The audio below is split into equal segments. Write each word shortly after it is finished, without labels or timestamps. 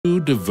Two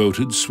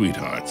devoted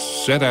sweethearts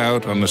set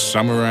out on a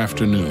summer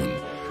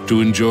afternoon to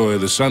enjoy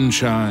the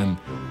sunshine,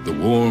 the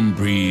warm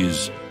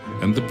breeze,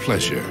 and the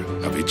pleasure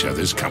of each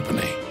other's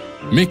company.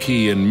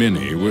 Mickey and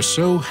Minnie were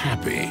so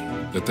happy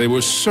that they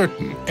were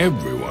certain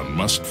everyone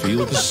must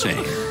feel the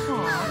same.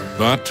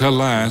 But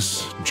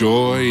alas,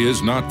 joy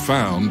is not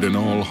found in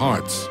all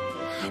hearts.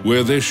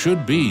 Where there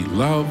should be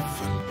love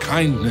and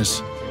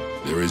kindness,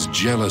 there is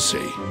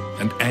jealousy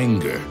and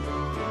anger.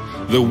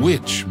 The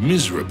witch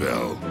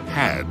Miserabel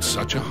had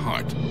such a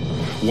heart,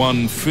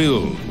 one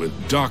filled with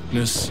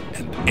darkness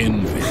and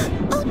envy.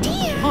 Oh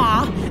dear!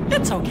 Aw,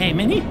 it's okay,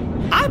 Minnie.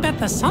 I bet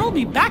the sun will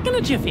be back in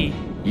a jiffy.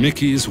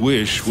 Mickey's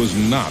wish was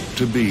not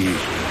to be.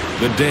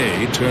 The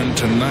day turned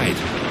to night,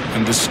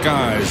 and the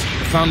skies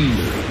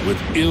thundered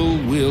with ill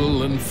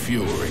will and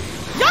fury.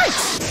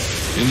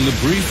 Yikes! In the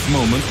brief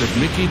moment that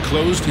Mickey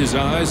closed his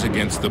eyes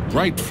against the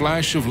bright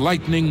flash of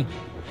lightning,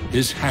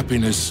 his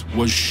happiness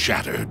was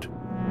shattered.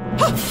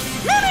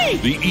 Minnie!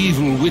 The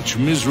evil witch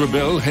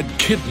Miserabel had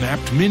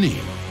kidnapped Minnie.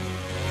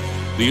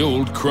 The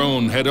old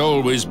crone had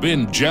always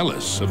been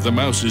jealous of the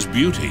mouse's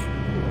beauty.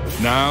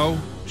 Now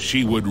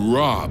she would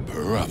rob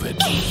her of it.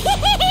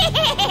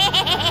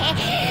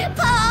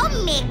 Poor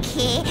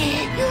Mickey,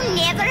 you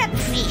never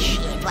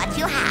appreciate what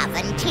you have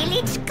until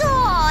it's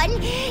gone.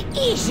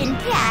 Isn't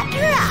that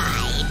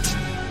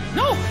right?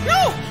 No!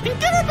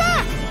 Give her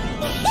back!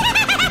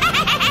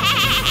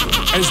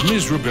 As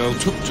Miserabel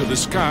took to the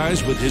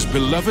skies with his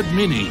beloved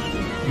Minnie,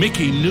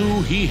 Mickey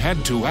knew he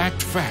had to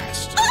act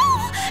fast.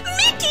 Oh!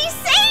 Mickey,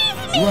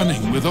 save me!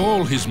 Running with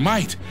all his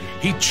might,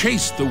 he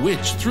chased the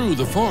witch through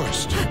the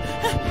forest.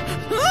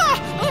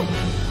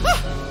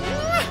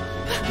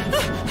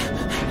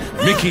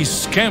 Mickey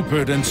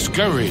scampered and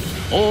scurried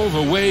all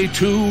the way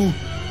to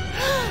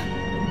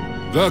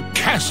the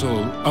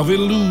Castle of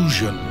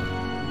Illusion.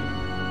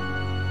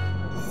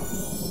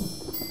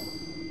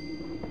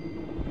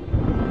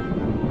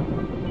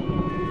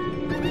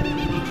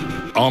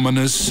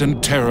 Ominous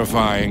and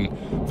terrifying,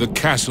 the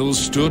castle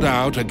stood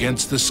out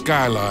against the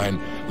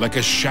skyline like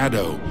a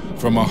shadow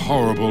from a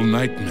horrible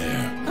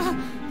nightmare.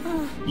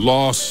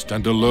 Lost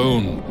and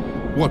alone,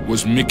 what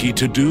was Mickey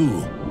to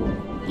do?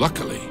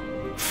 Luckily,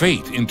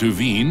 fate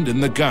intervened in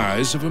the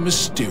guise of a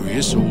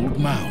mysterious old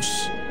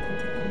mouse.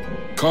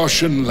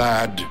 Caution,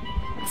 lad,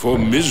 for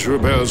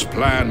Miserabel's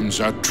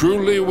plans are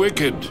truly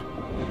wicked.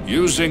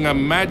 Using a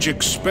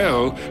magic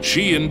spell,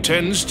 she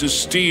intends to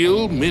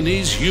steal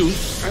Minnie's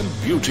youth and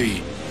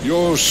beauty.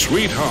 Your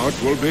sweetheart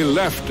will be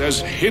left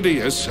as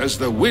hideous as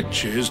the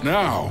witch is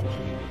now,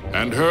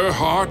 and her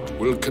heart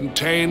will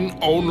contain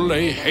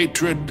only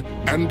hatred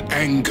and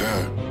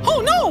anger.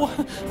 Oh no!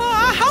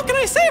 How can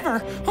I save her?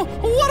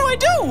 What do I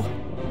do?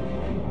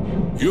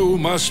 You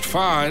must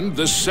find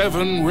the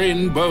 7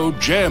 rainbow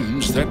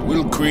gems that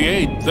will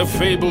create the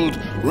fabled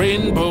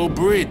Rainbow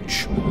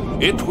Bridge.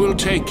 It will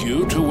take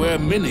you to where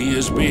Minnie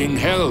is being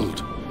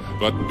held.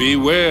 But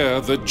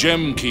beware the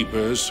gem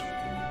keepers.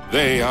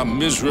 They are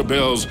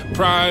Miserabel's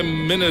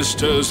prime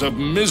ministers of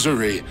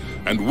misery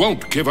and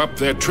won't give up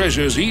their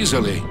treasures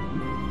easily.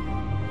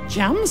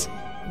 Gems?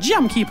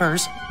 Gem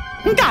keepers.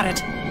 Got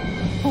it.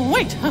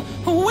 Wait,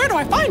 where do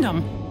I find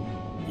them?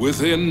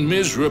 Within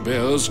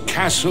Miserabel's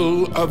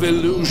Castle of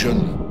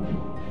Illusion.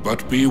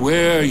 But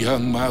beware,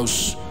 young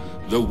mouse.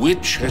 The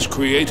witch has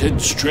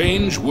created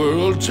strange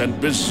worlds and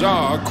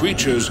bizarre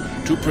creatures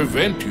to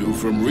prevent you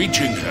from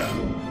reaching her.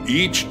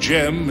 Each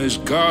gem is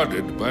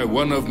guarded by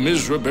one of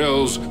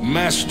Miserabel's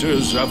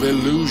masters of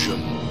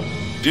illusion.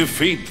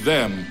 Defeat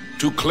them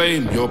to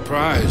claim your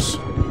prize.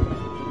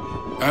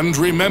 And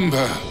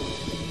remember,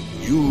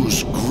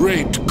 use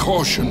great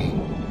caution.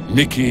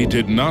 Mickey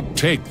did not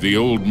take the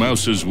old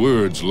mouse's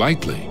words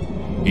lightly.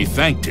 He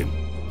thanked him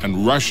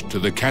and rushed to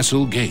the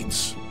castle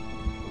gates.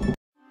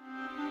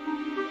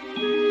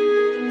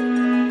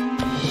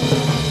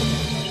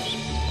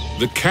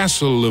 The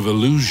Castle of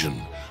Illusion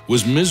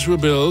was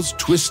Miserabel's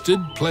twisted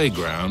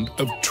playground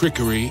of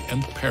trickery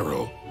and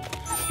peril.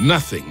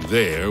 Nothing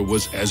there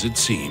was as it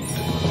seemed.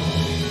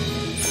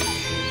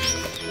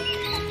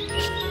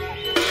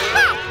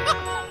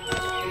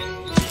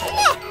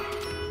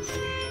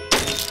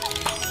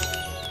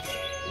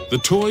 The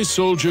toy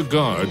soldier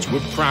guards were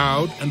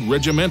proud and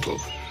regimental,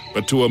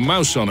 but to a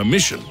mouse on a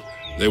mission,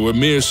 they were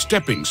mere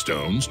stepping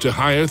stones to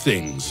higher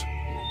things.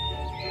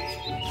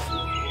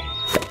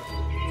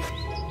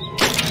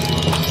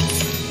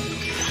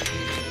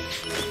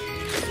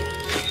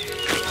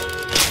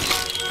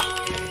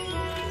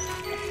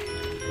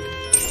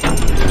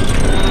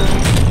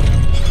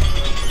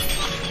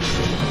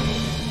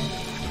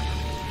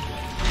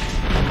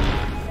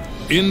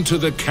 Into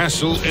the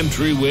castle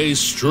entryway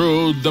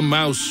strode the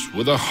mouse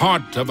with the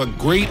heart of a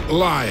great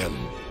lion,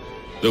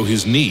 though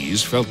his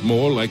knees felt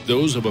more like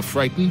those of a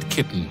frightened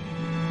kitten.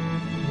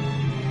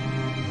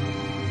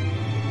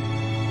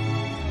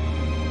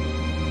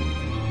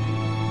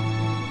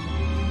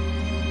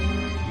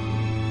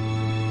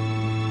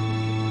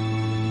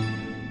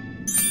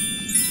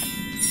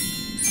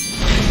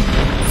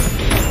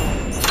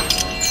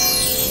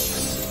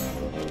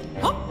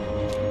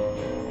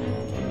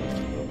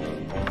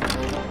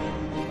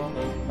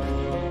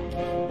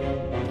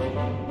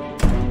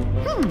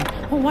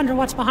 Wonder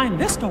what's behind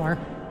this door.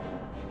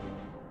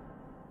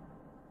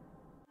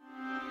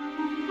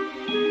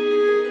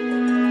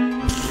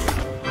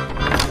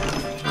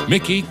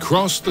 Mickey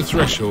crossed the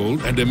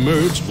threshold and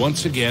emerged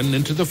once again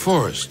into the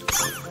forest.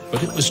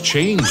 But it was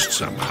changed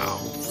somehow.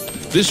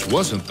 This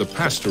wasn't the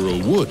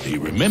pastoral wood he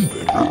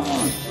remembered.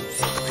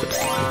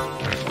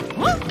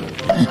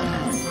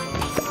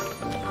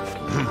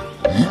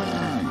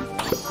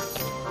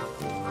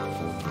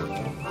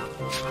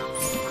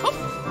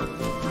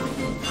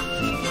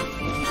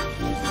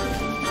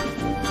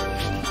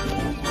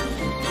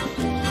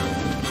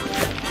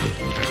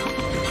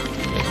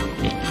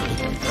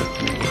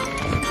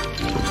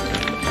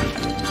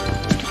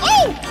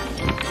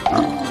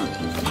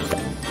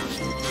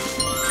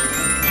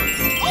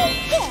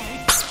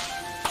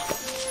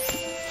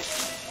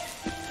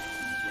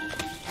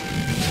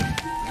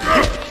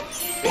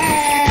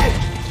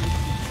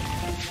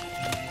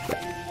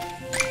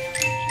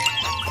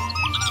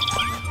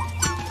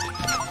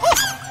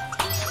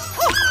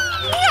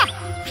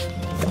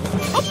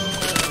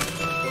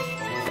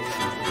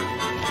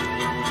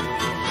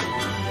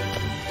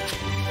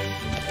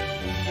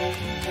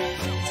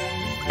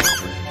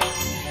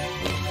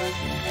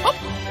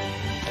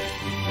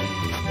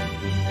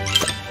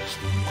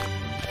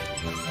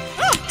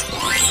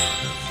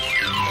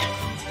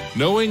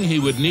 Knowing he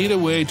would need a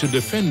way to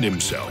defend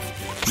himself,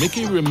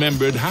 Mickey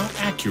remembered how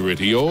accurate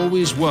he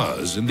always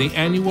was in the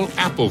annual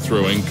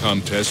apple-throwing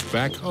contest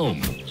back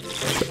home.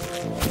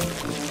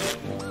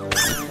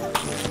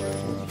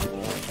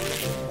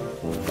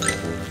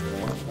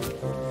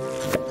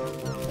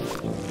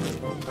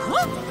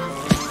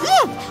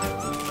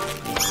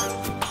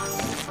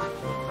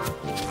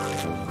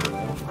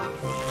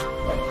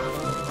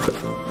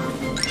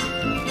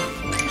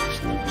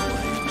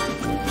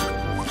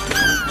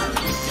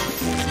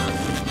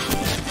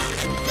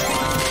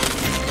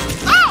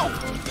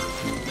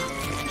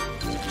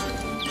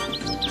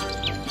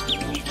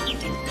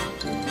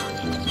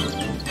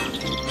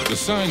 The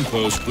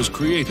signpost was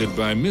created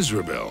by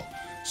Miserable,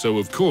 so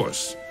of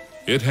course,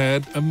 it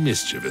had a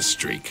mischievous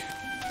streak.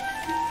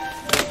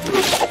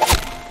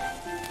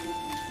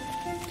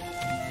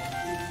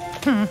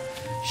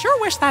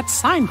 Sure wish that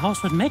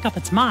signpost would make up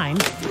its mind.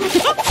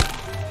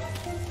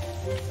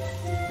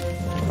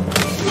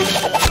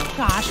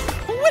 Gosh,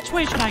 which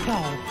way should I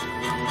go?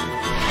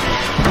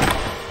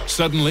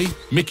 Suddenly,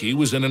 Mickey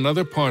was in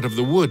another part of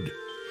the wood.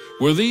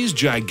 Were these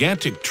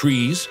gigantic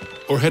trees,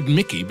 or had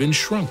Mickey been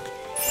shrunk?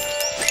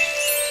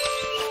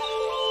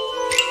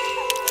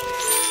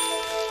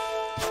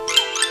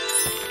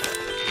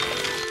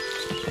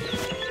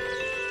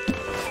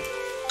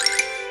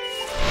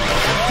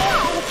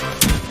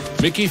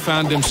 Mickey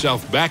found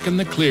himself back in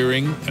the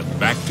clearing and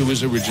back to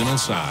his original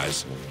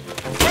size.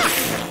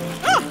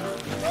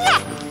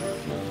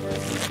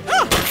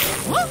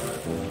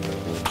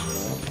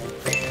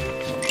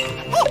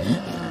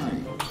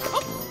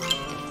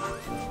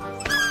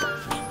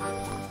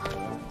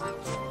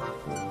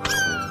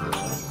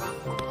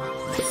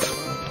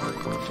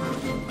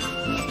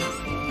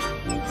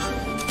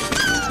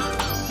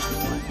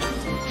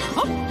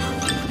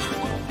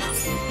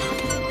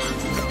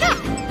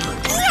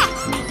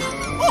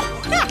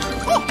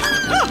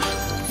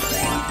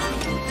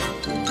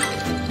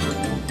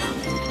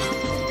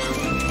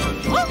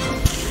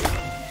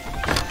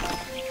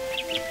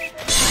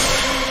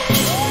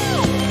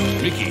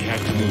 Mickey had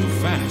to move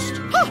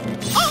fast.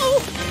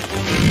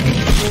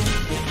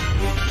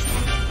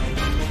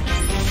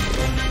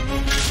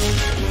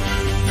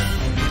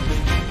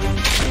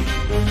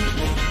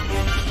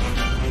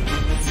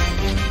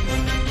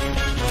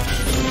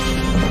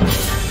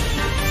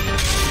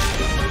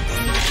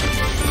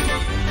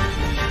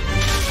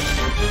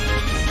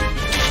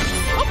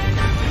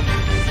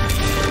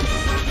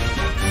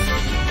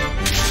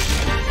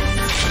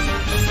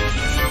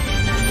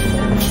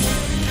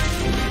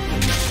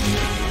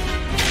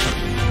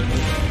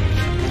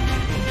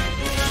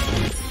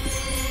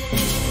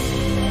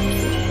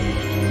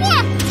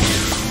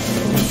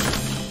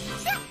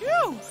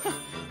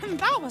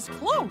 That was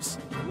close.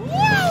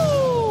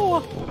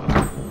 Whoa!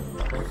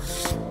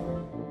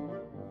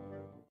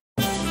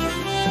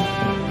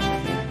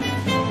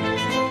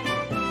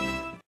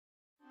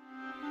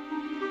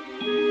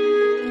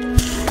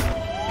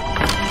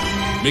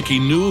 Mickey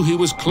knew he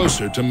was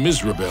closer to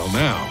Miserable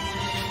now.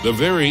 The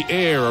very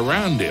air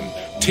around him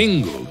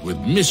tingled with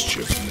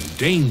mischief and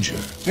danger.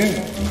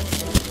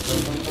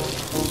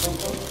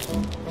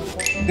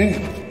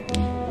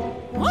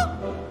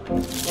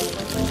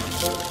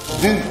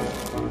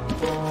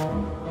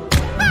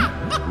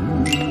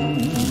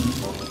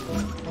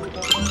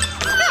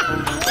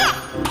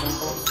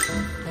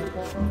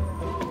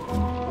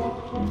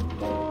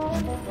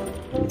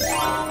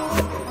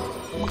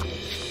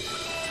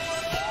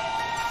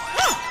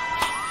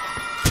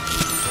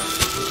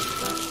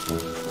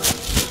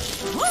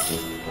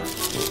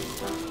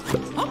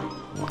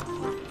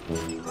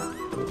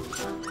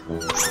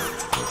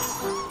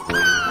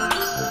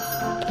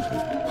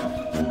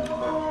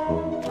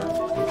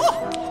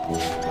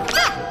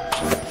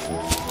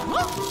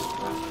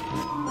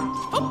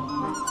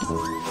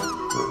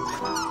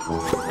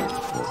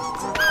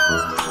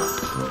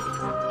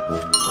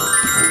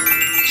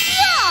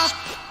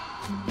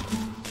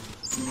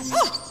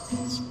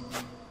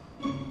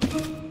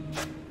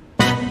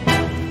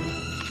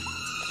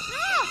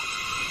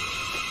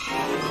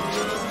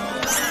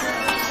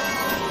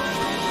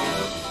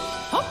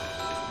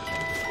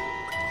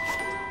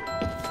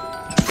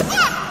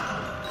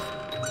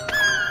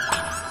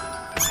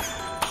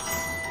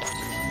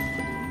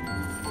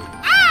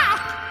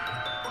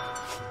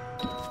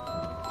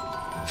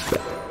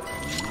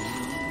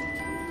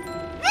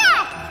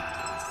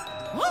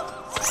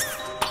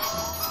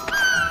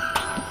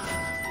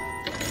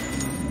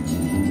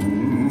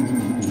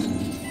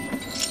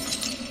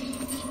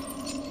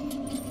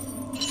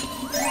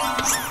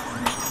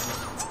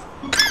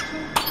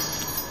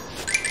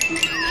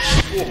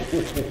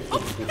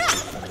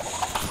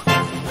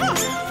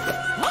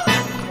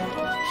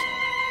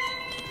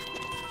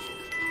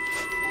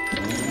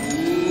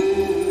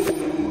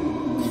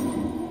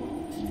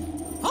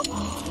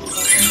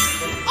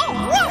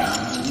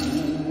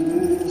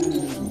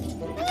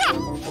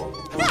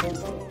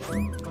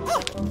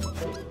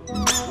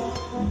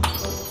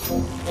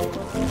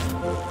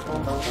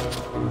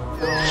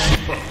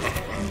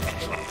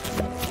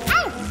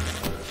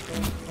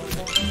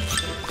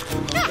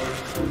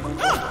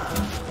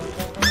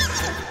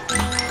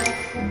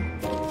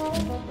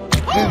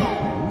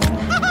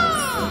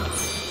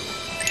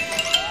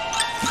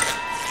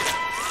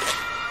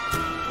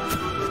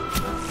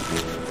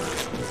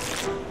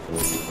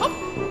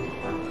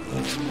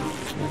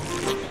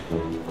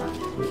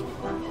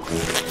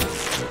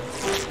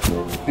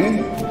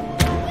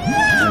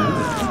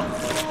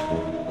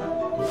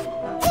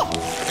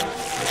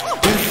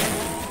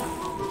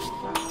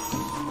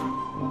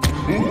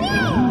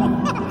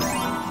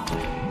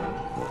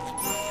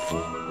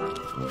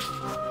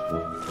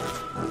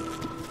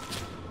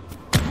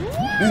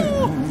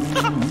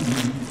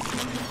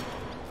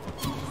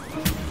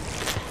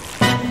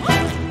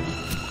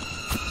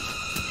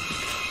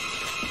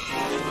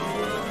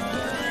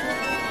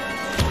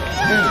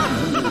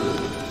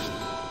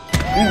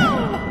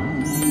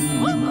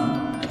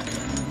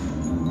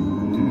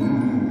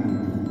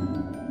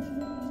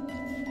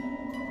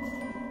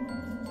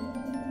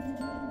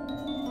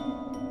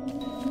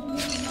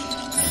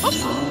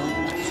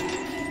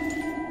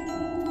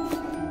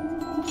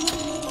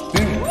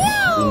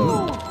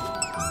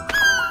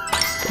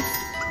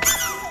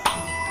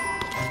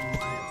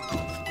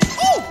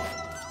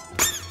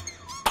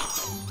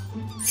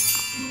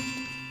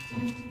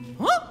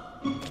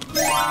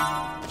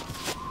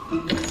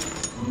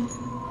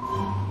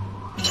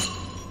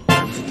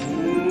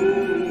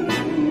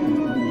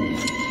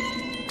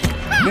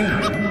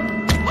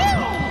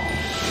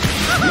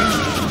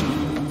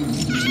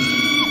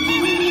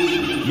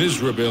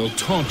 Miserable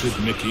taunted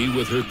Mickey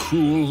with her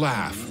cruel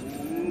laugh,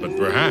 but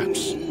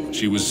perhaps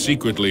she was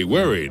secretly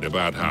worried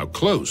about how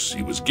close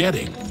he was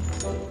getting.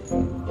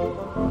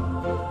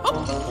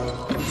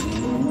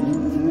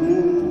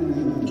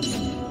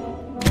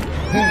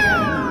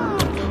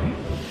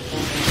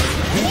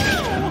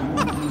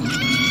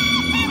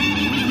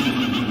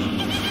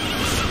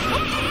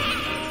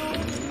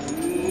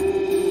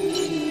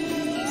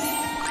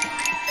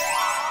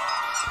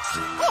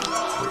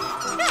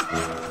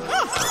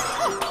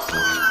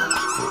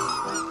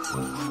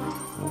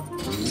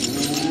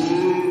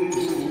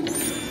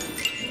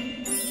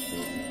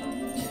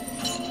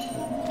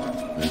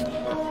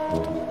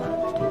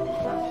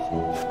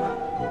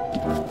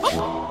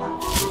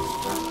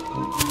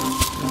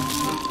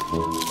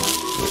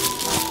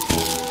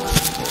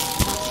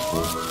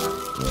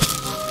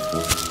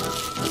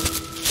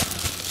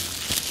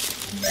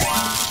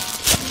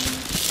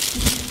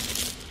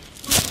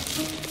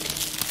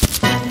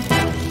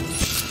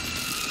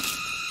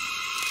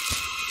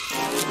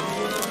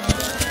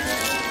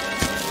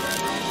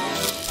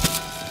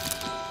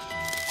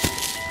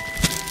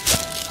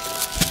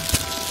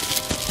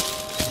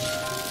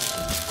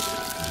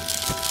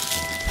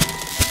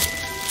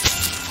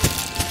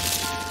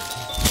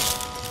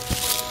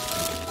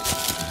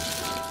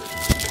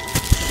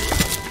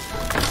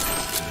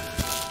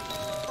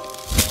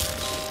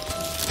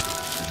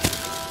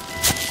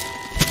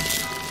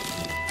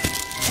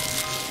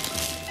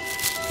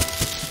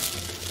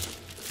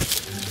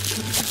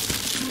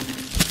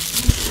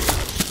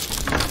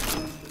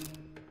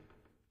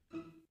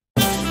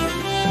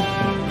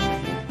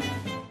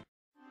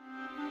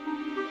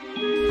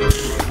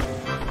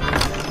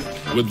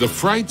 With the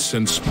frights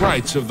and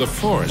sprites of the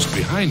forest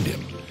behind him,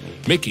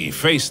 Mickey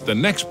faced the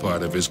next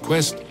part of his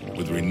quest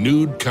with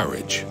renewed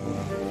courage.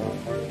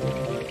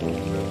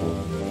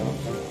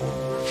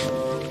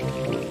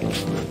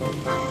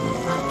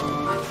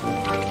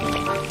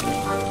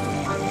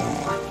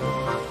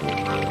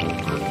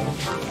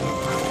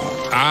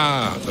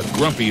 Ah, the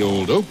grumpy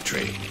old oak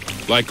tree.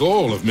 Like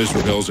all of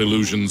Miserabel's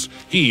illusions,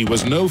 he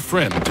was no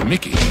friend to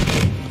Mickey.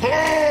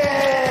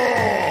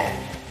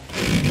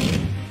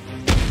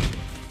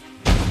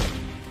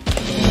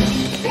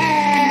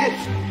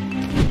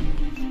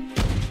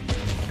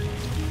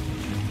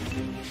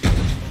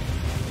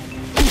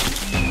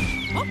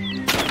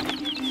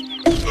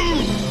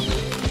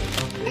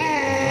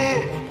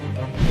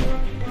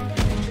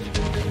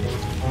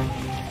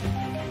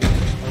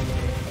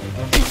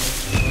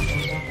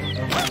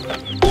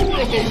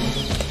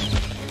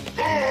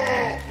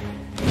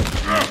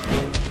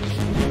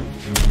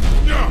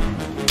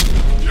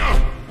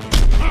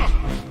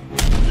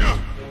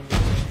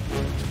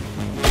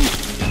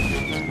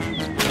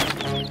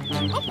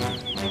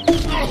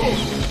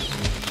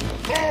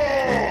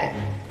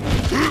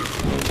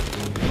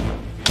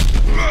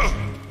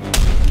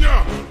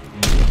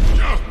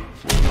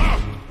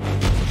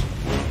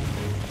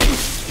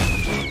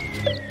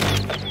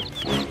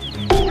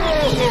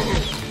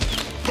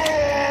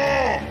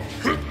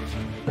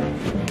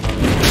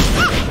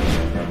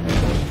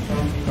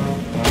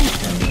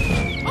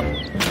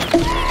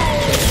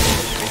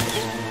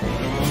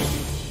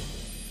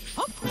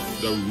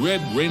 The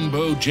red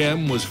rainbow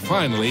gem was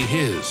finally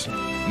his.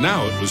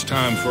 Now it was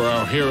time for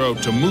our hero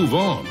to move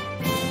on.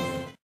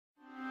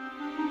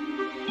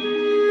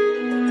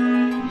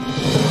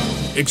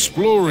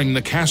 Exploring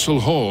the castle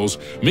halls,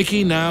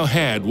 Mickey now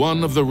had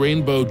one of the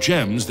rainbow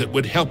gems that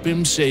would help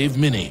him save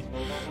Minnie.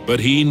 But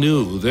he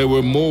knew there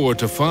were more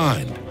to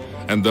find,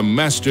 and the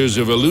Masters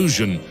of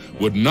Illusion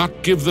would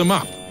not give them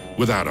up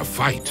without a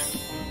fight.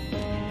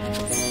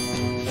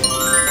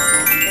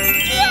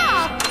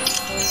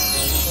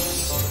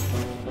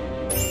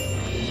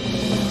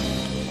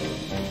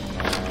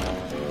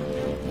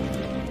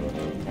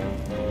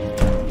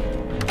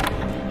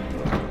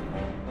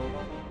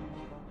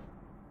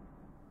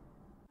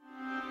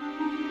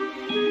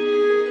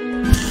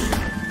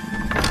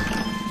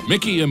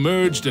 Mickey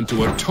emerged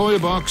into a toy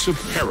box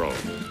of peril,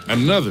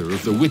 another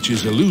of the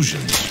witch's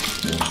illusions.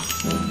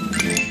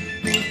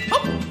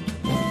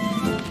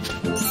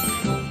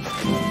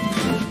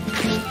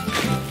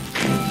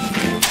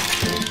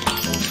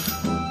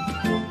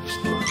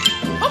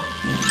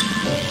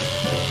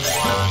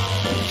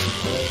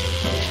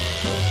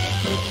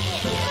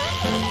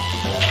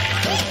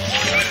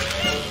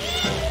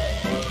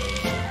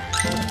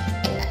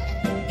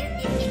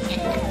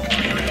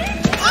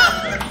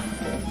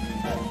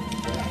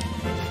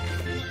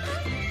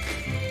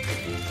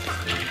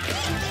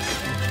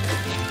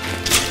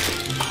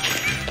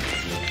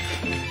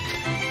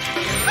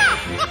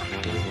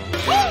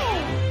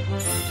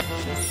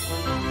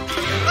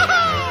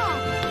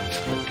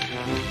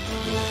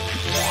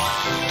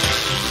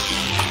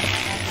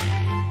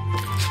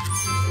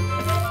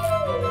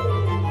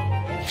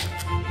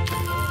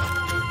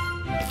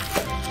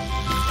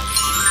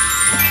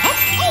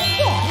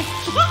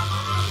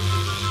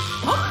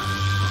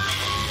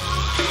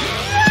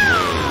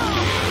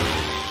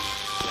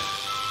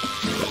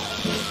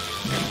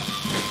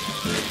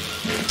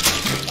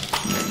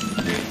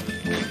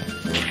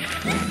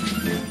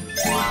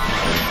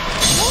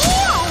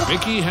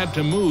 Mickey had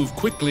to move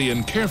quickly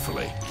and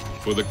carefully,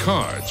 for the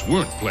cards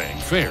weren't playing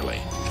fairly.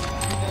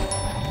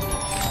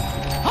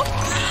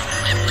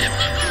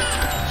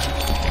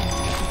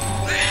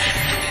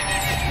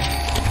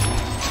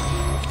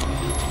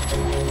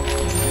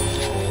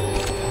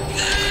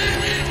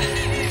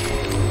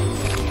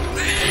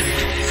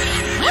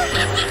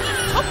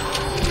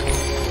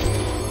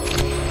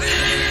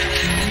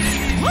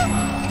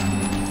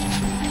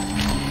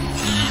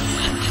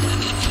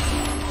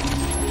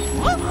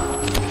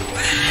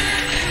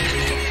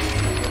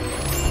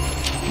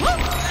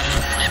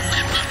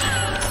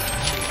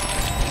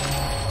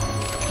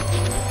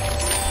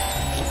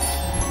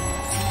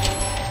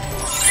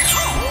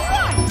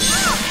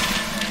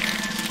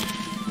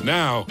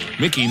 Now,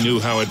 Mickey knew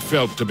how it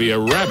felt to be a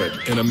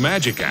rabbit in a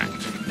magic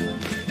act.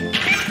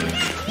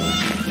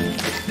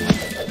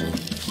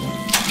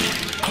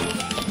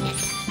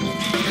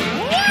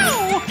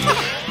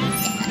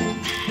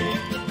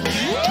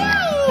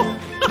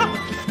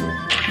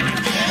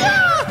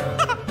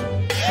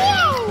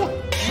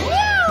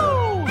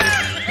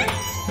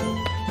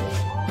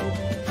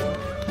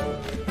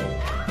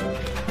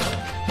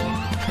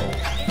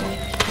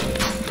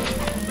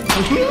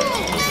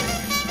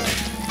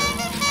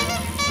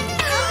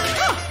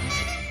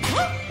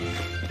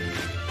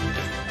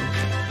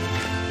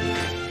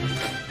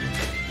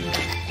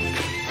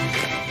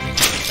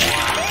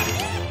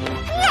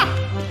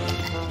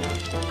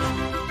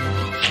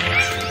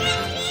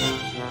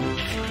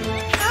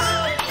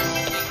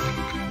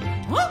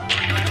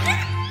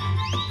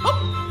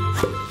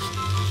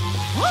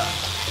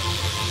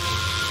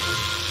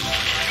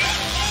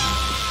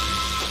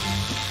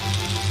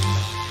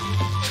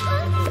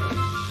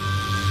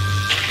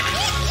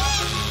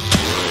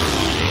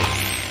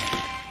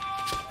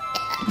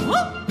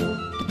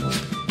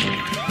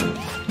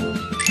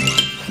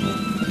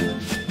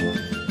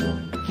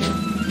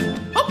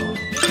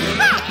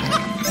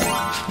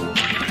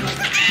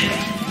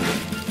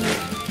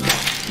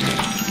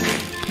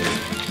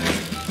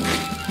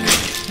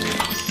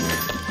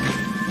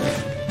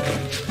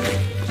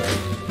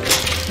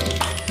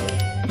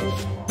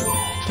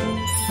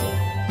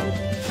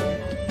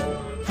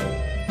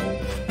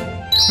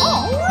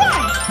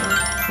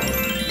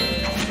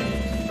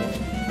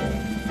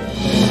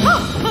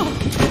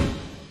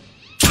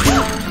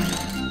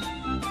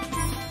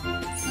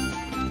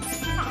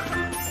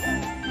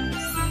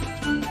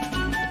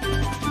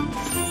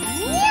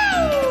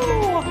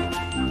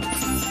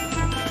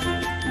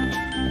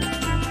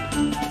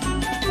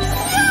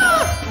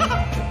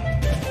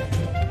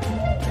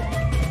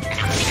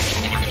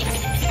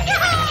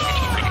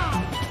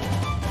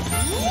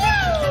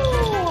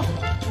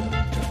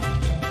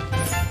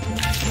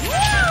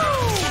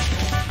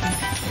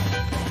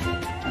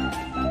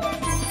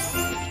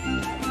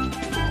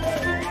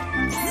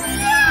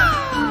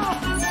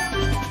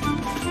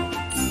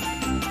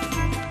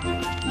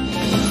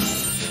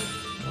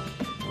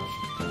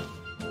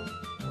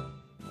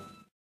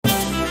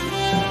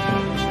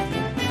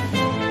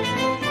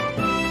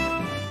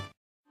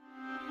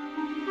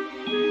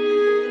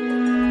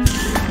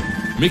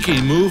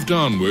 Mickey moved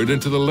onward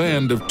into the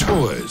land of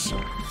toys.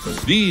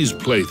 These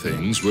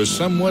playthings were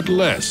somewhat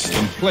less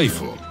than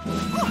playful.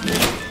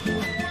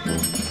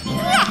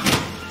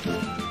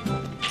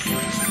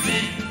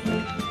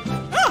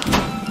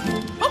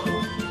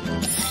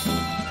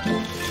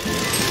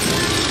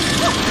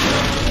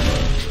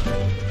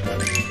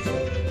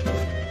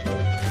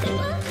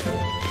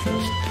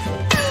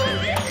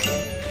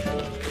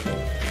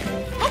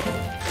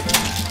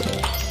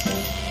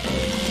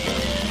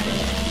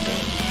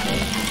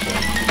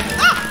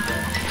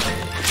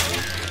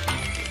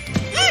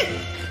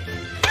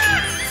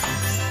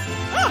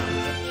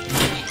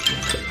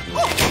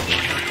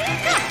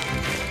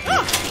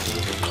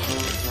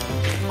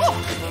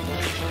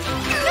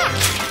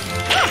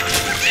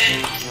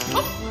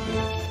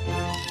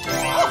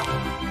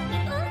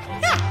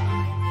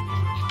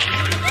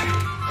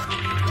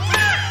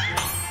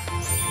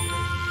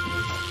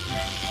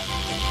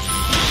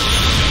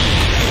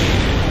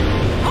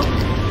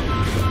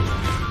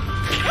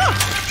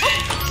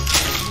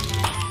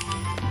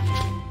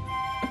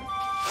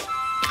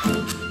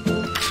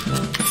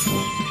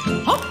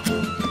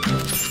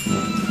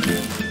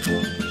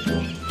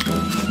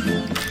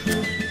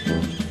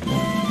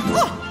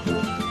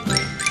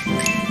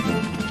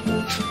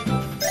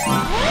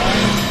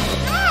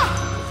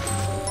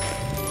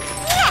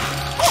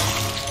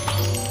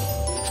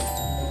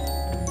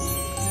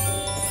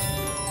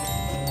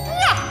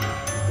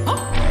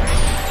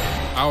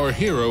 Our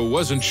hero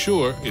wasn't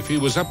sure if he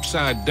was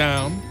upside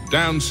down,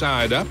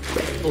 downside up,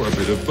 or a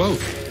bit of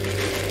both.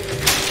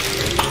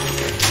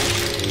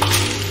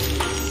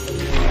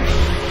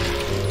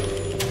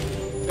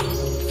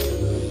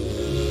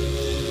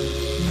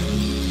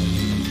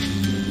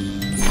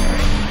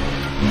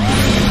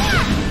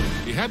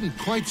 He hadn't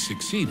quite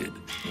succeeded,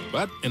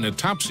 but in a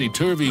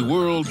topsy-turvy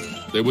world,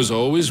 there was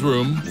always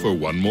room for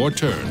one more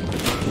turn.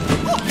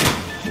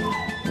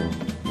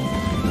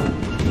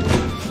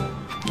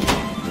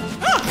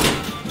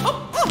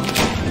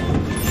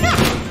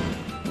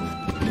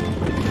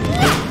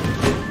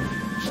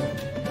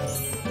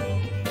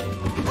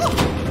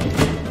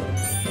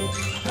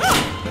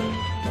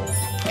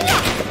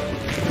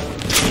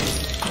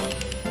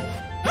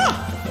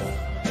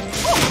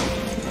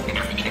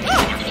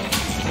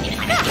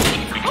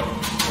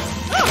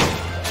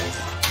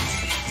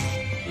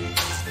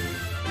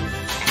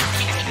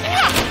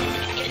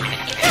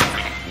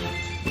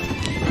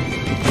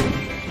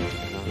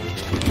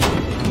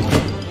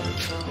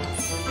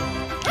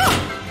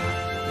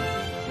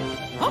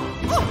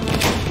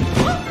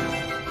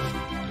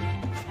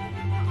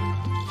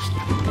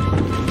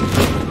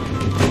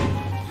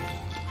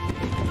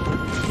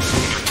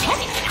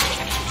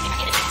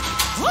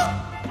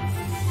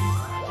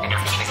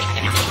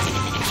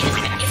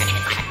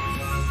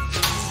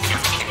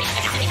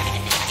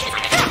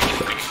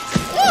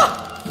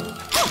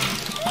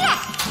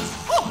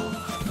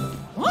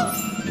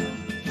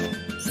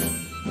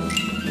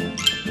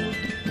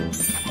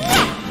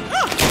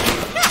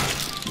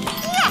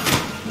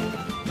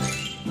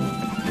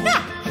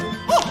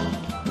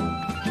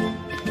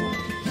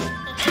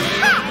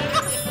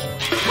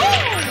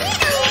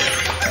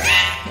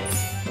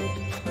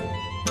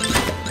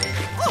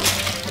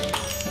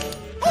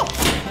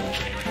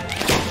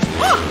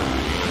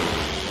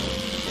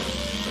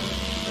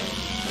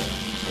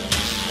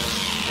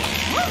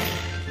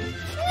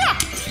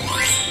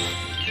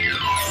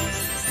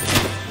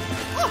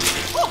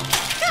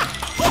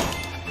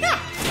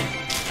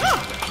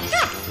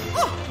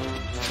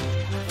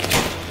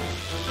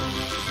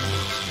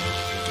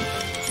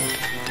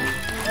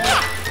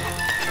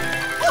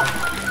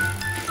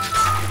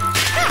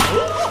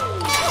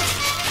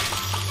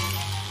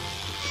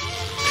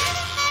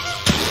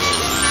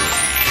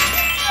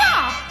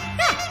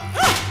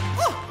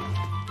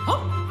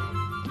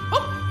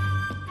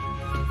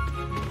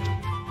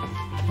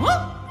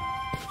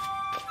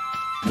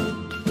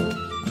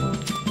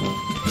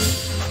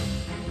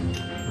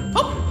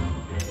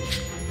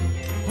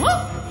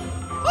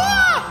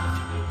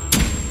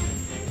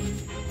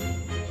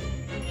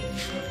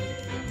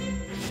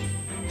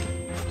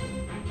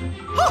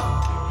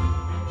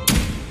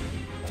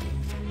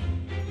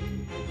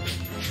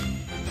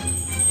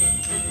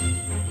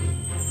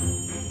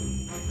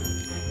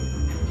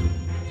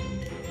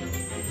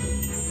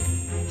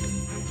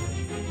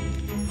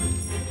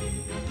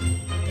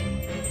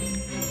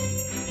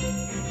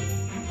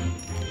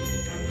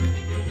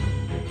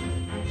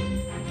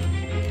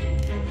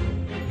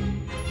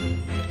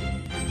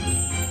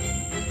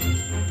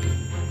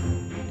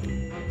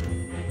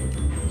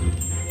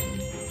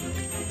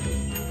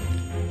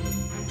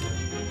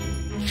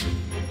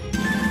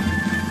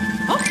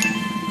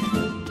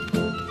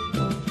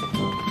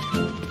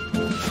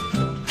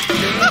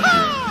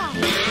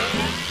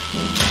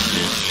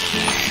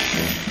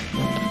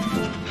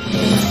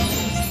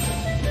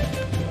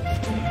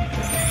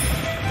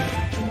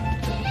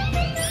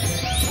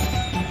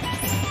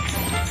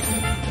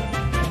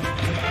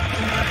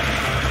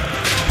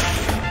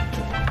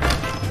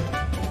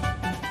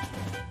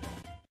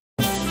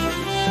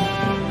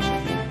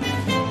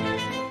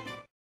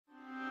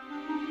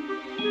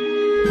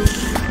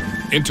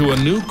 Into a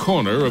new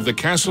corner of the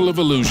Castle of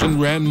Illusion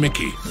ran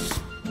Mickey.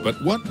 But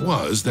what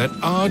was that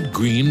odd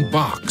green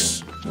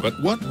box?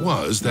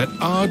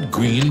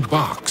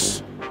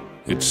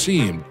 It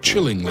seemed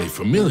chillingly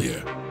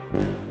familiar.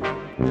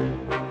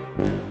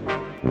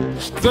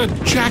 The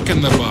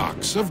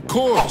Jack-in-the-Box, of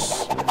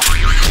course!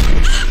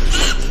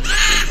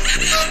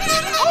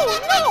 Oh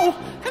no!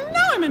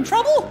 Now I'm in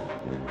trouble!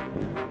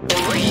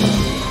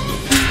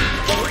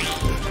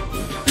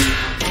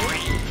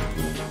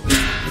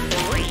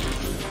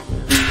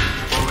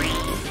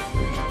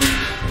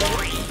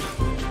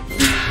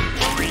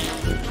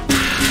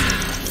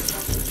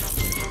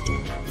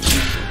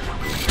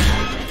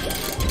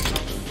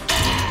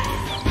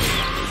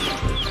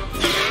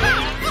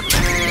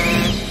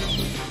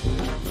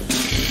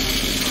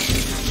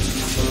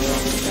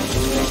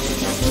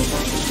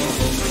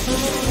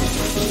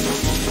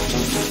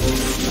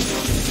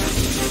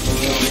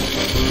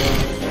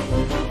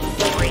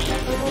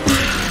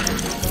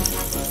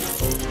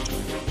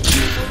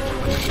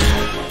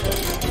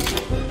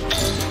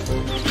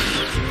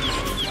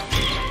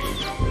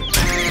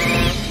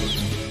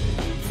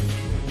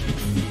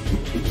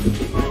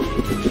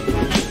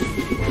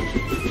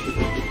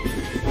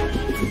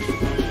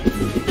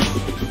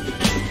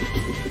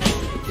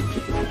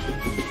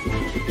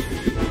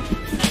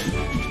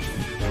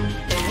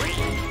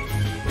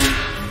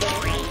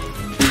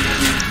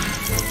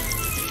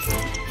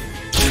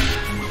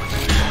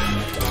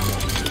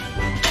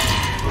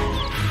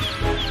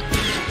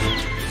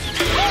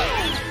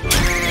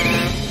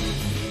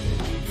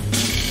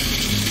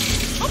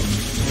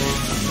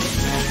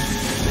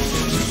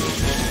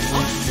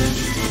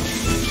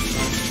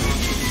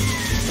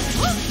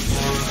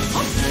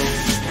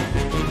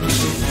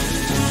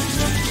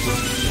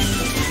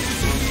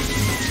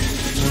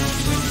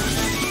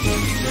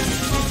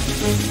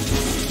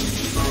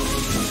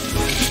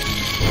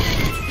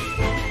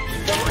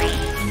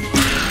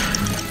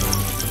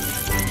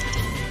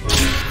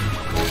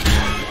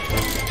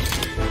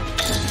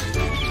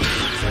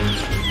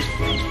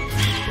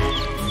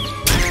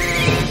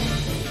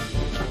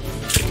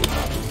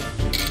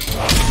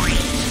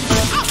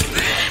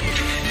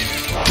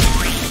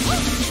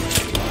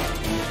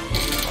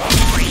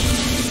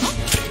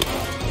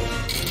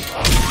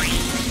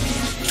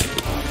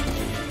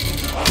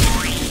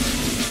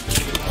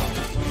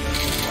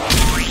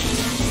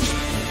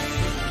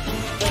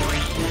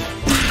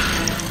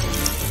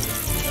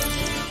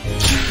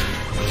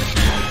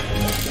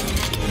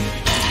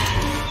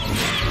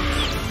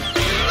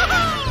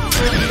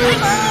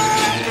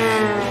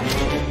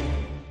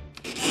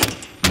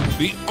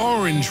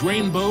 orange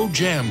rainbow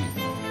gem.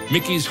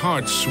 Mickey's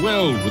heart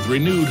swelled with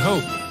renewed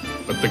hope,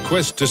 but the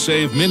quest to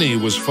save Minnie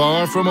was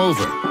far from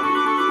over.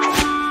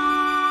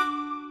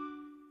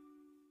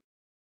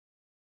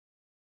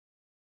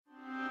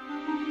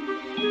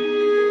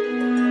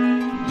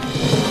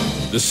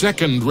 The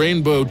second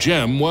rainbow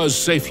gem was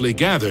safely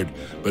gathered,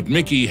 but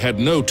Mickey had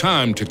no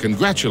time to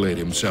congratulate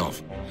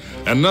himself.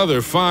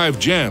 Another 5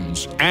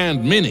 gems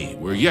and Minnie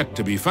were yet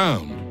to be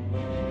found.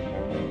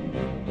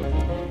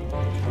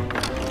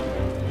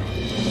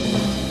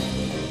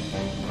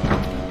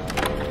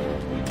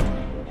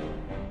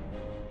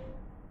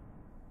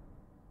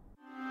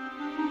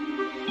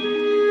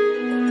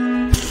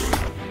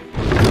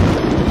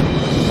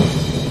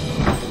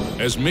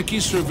 As Mickey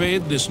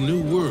surveyed this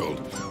new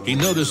world, he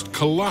noticed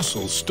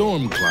colossal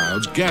storm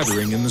clouds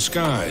gathering in the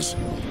skies.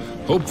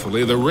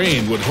 Hopefully, the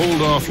rain would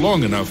hold off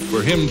long enough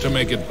for him to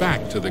make it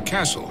back to the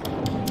castle.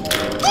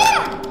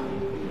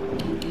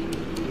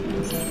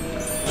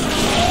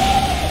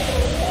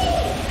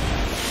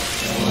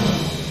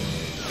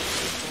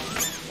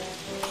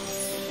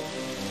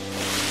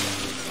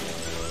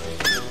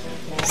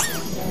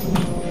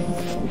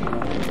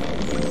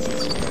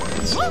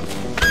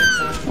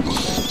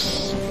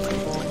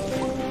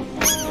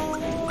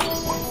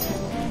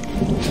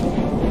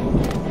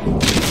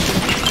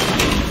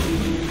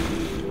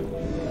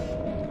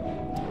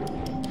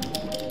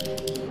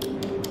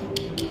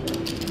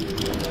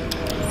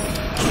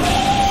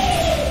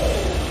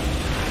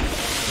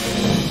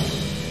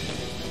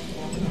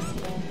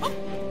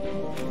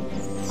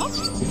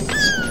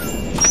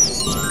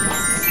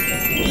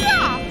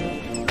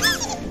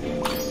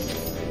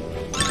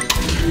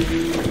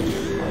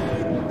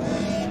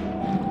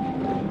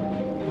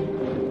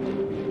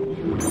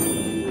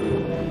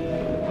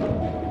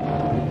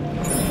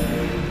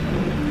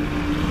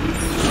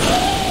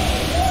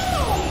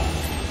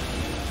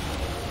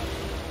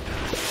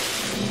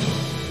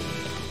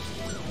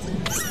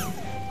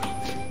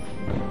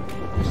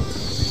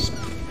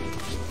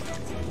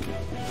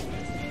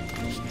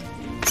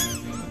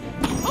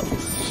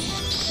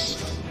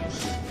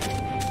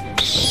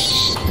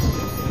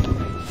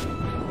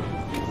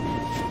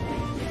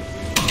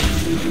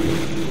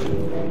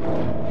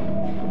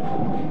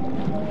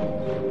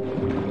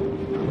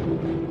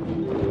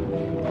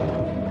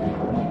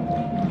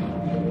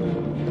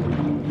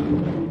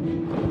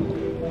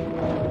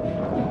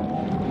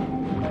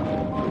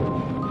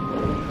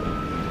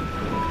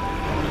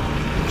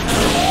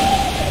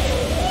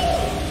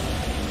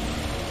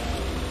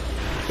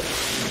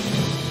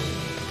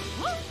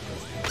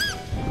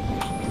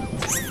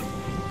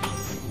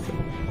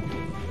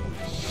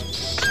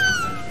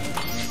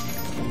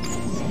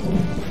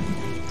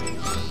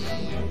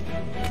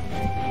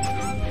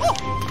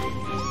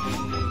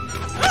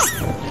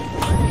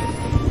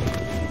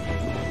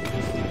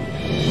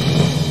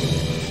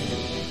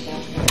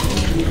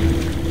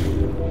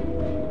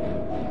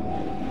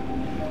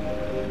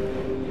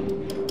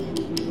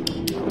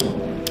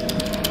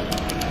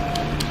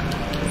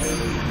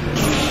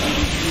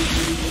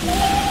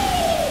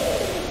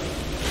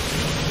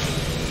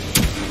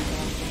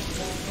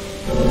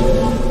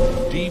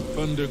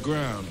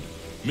 Underground,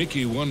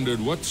 Mickey wondered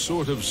what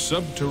sort of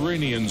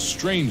subterranean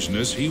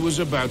strangeness he was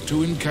about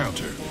to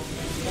encounter.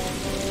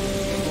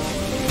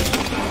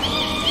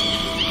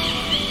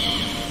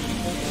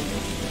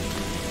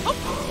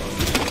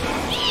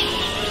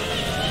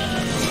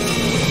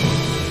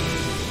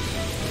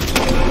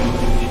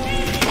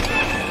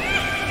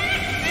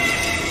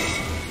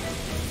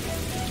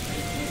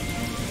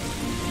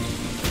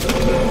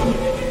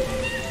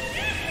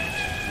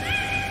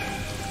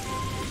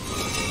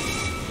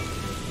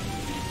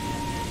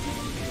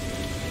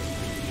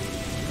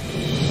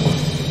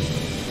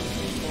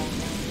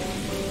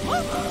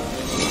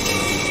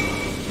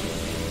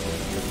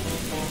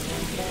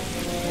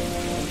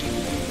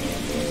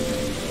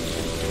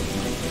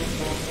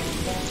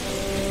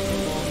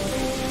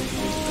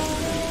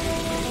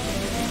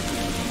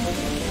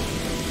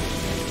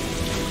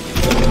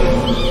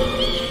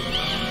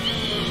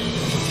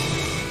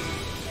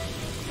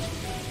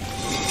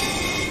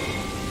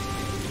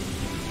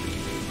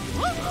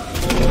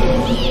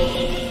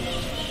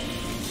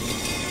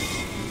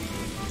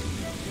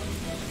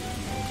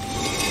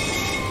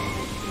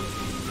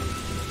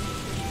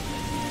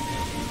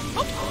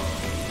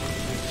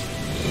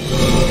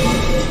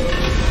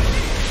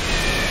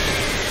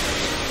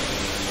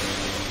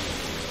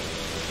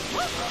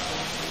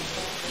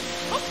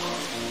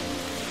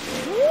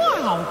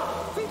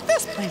 Wow!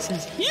 This place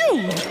is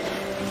huge!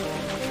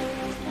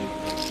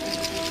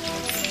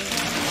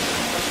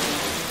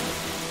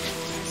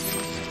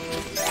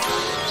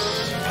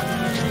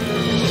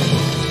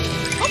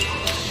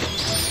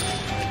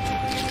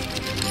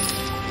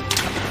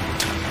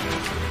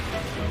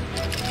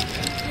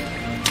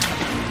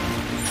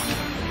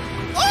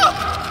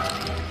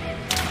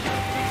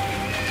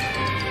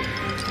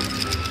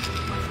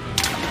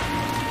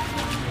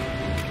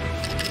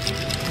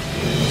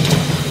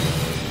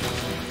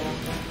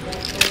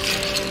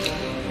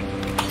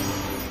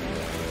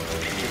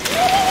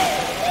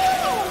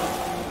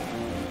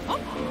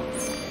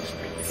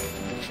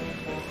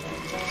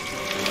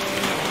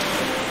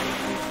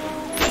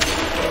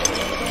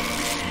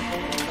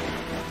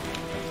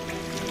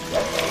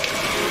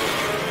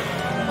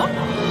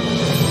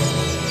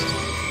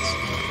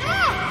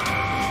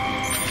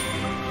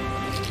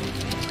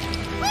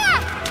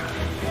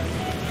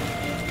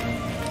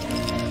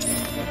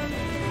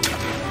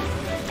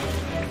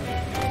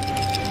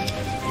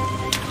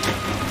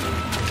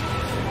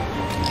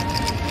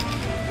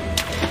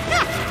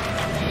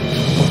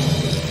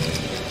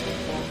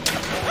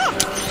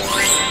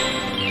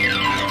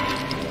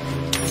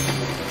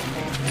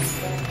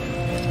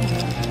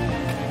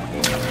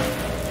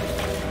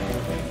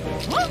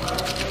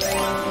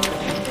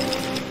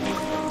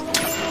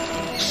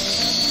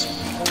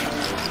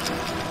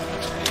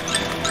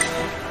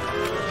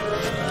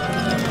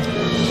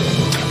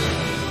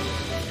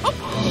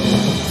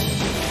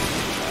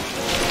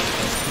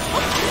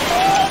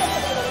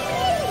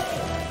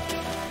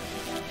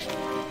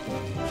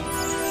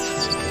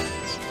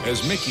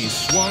 As Mickey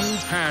swung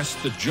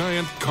past the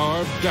giant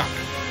carved duck,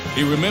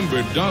 he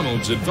remembered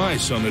Donald's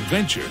advice on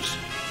adventures.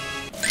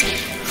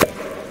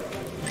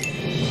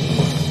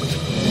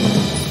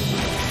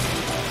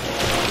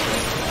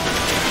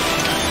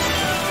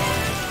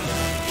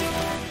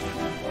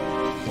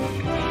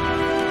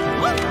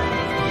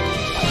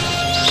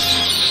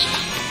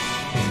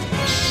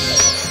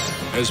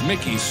 As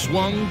Mickey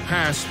swung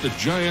past the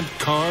giant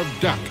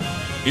carved duck,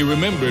 he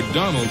remembered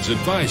Donald's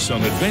advice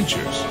on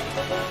adventures.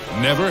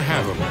 Never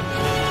have 'em.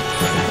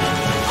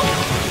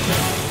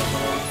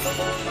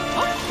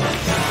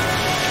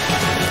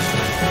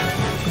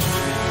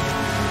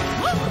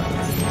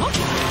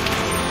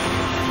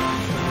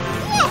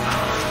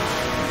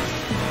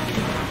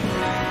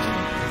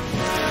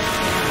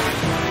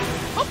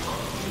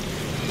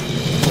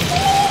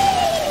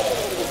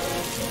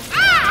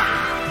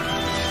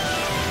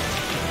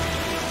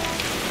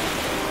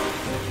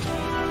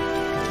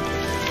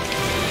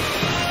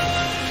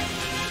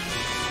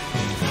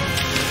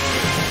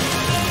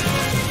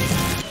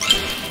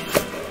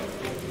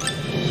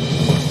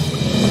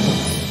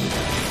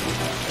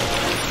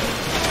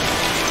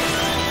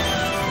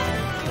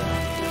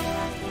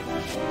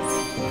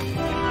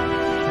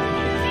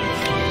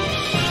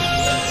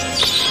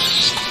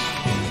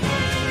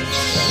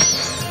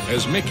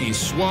 As Mickey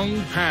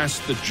swung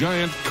past the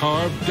giant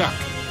carved duck,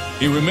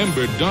 he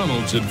remembered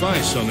Donald's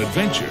advice on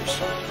adventures.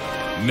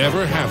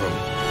 Never have 'em.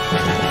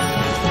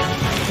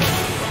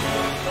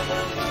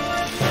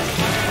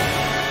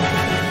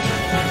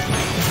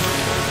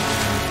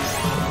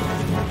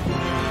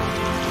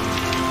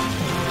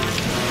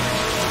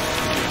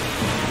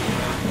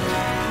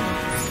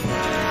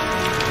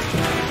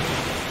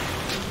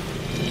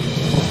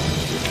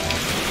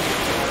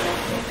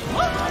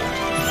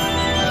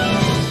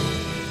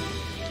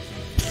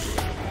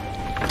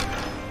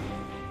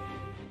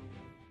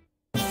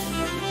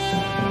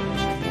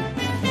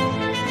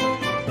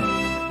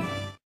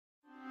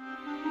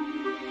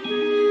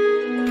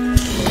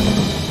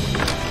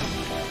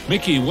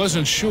 Mickey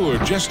wasn't sure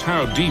just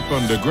how deep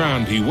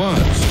underground he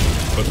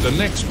was, but the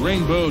next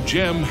rainbow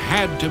gem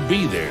had to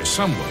be there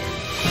somewhere.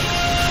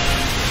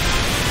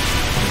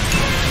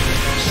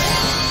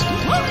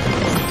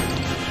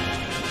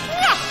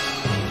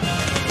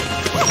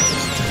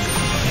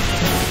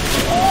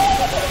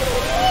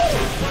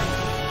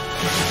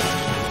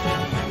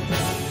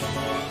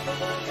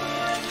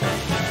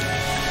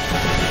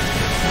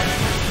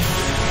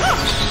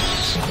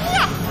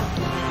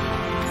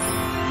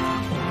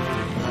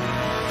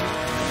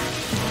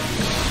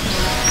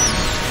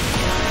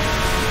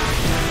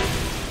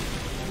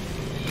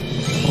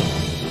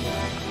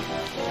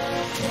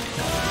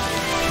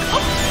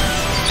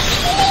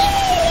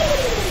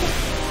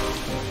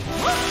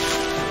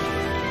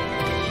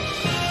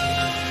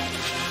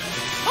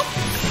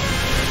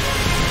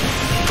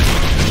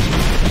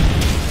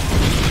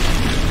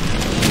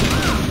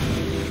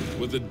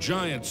 With a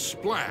giant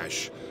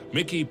splash,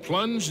 Mickey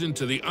plunged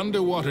into the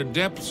underwater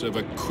depths of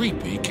a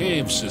creepy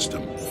cave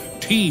system,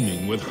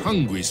 teeming with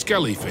hungry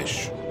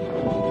skellyfish.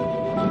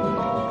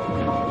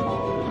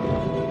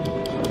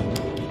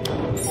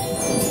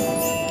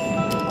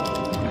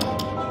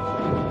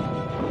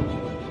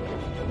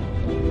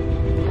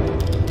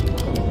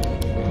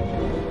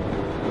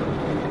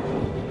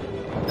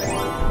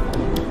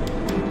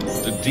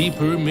 The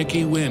deeper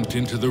Mickey went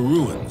into the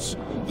ruins,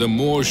 the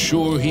more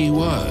sure he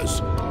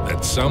was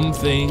that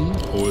something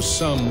or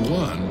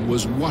someone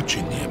was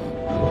watching him.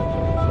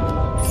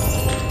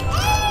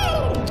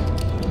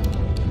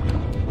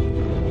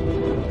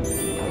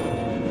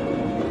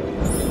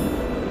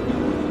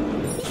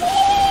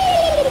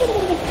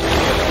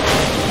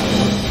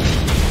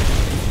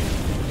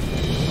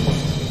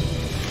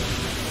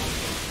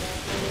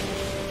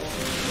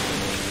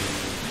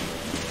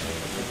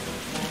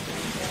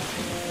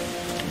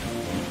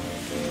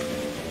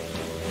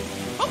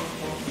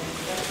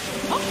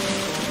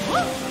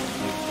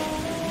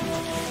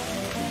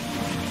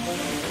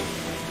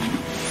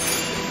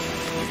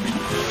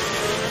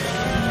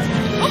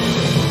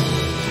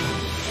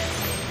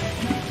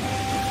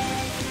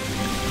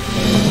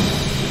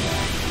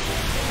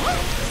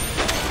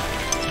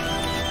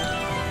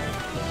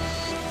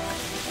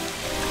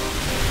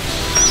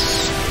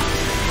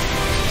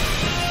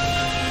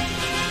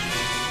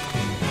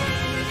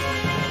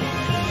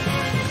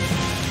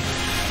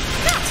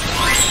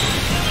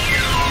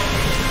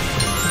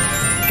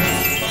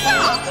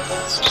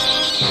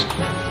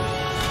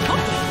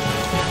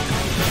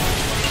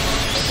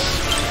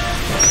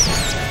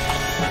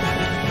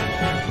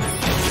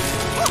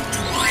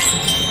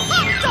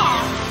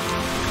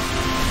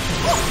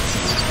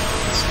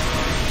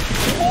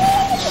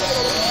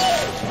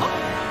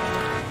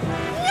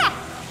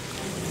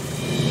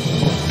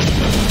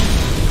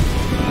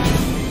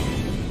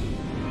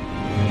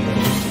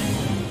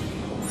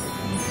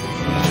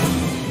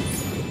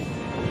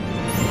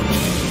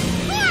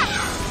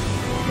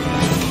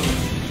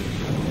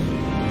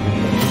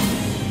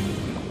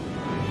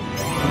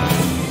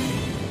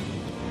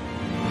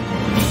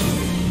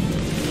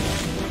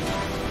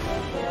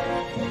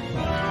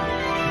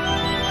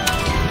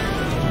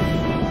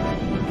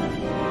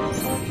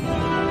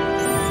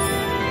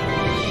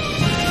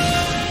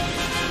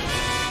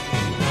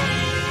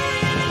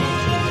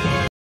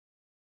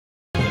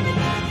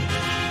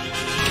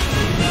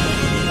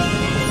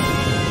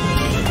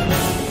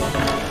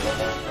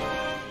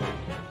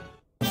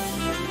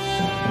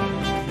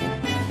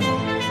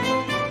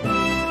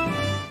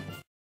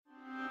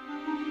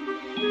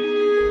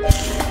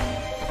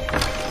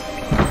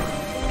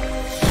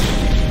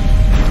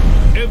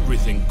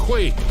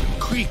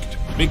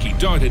 Mickey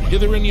darted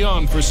hither and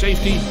yon for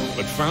safety,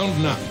 but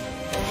found none.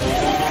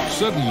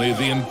 Suddenly,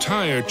 the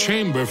entire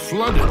chamber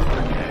flooded.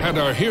 Had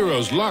our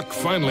hero's luck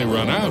finally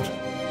run out?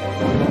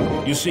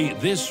 You see,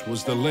 this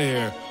was the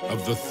lair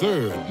of the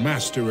third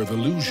master of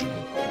illusion.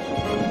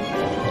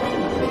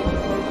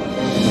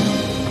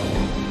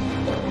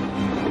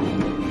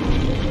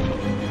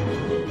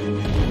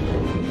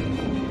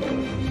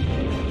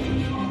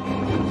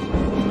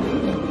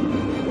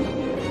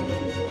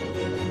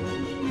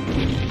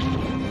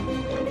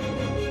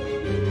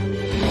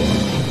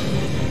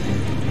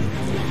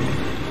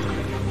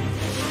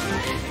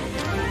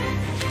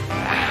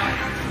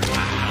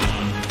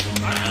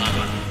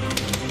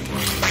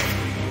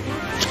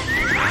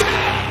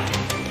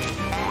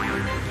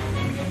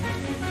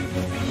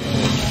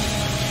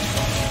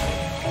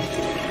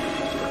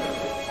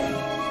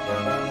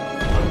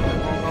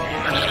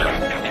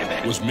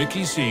 Was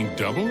Mickey seeing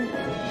double?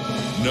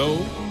 No,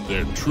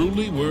 there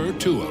truly were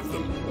two of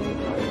them.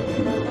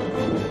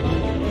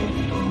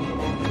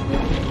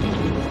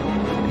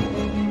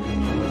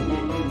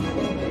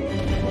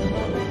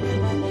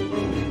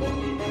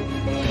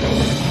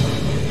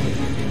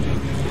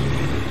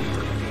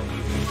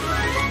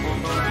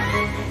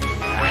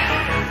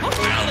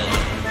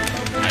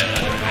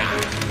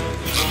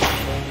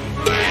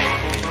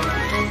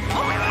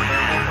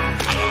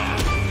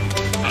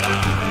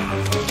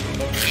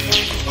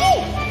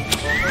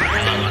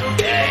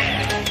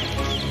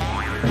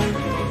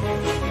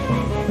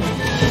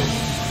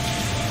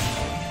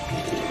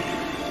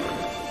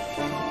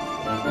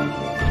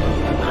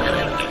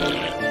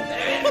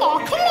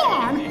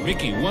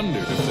 Mickey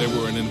wondered if there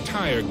were an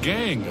entire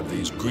gang of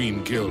these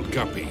green-killed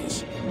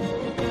guppies.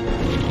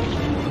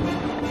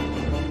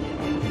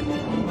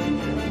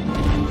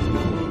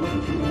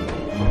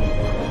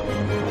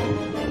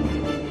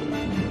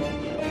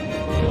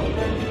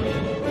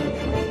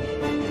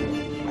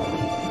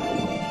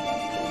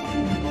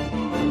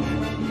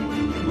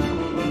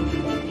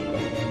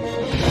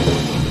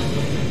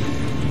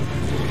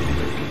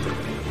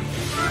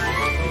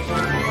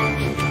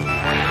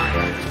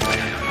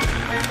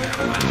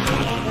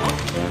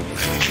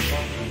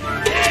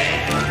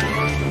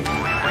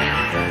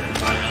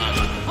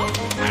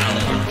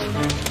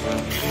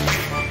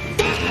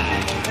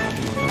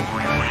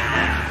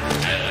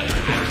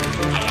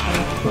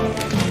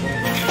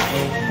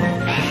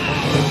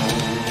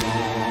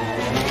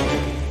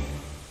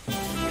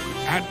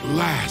 At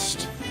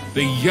last,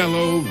 the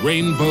yellow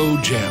rainbow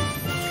gem.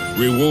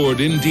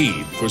 Reward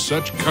indeed for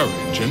such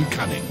courage and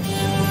cunning.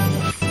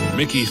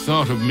 Mickey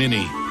thought of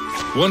Minnie.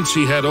 Once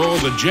he had all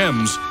the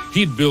gems,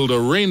 he'd build a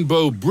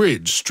rainbow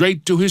bridge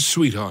straight to his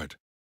sweetheart.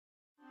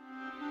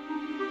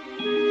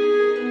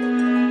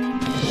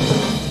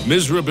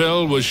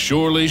 Mizrabel was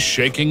surely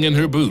shaking in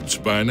her boots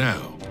by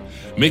now.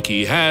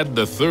 Mickey had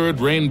the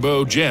third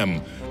rainbow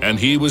gem, and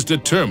he was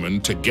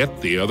determined to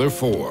get the other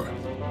four.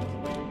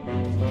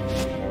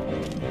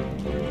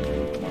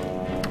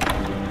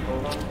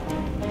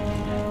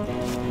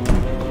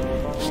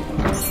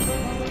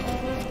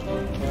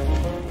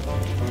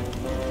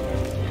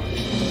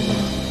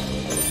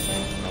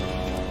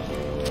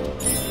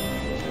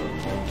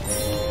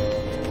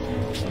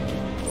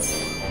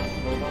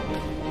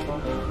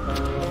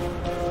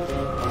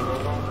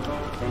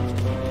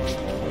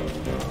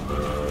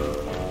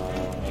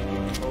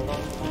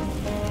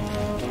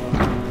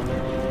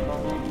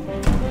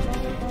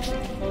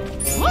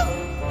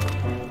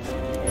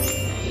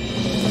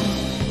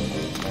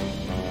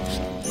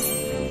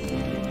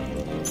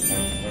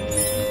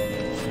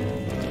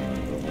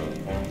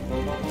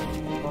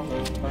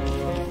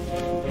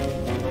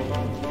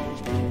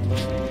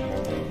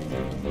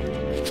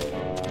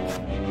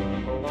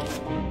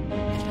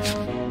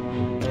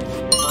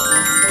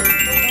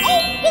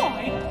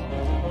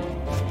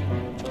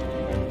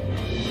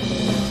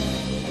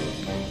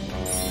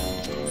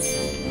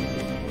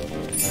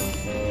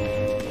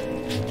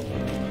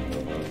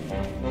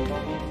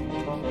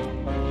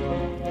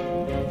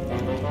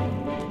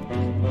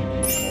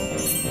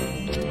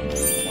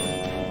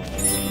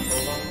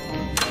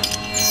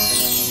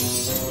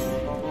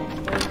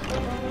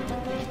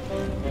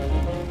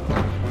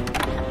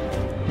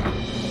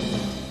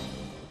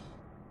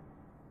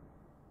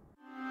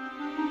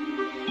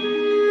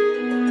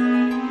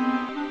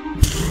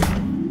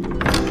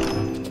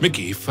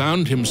 Mickey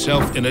found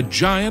himself in a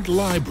giant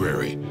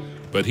library,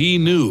 but he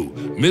knew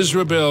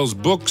Mizrabel's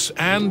books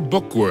and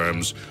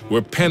bookworms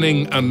were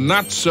penning a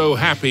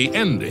not-so-happy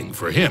ending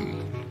for him.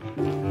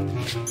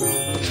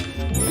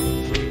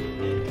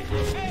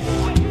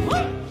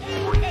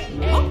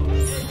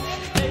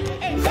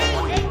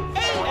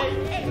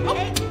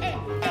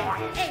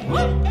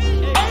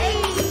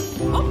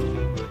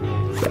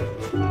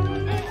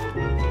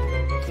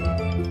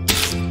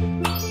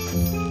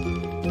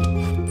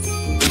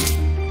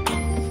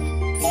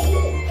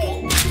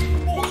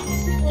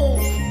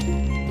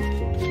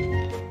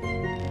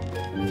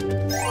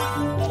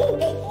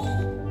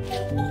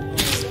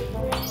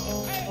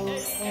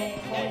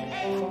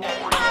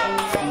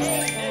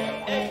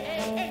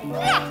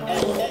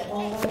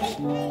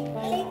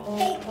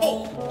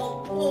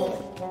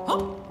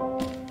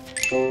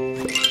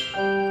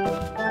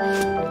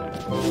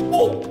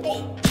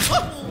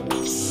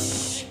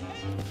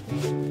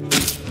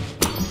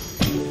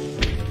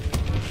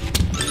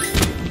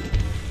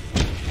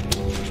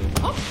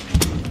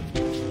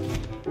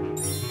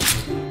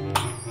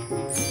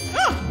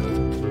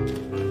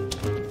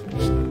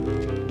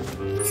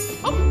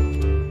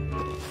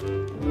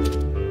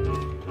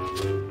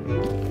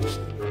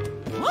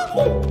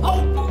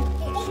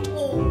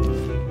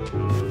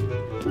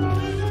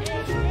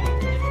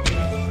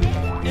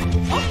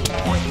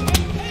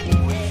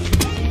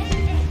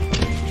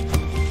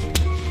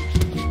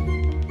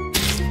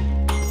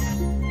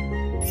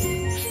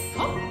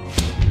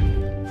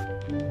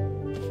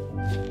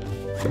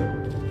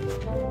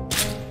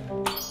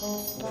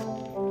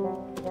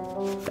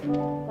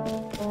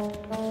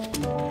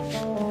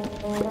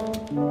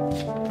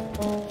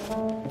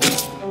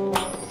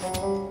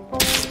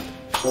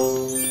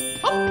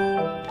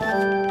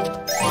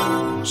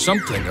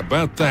 Something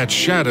about that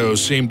shadow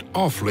seemed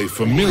awfully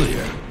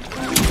familiar.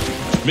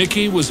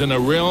 Mickey was in a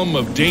realm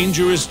of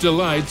dangerous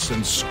delights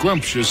and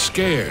scrumptious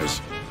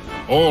scares.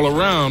 All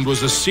around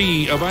was a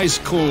sea of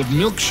ice-cold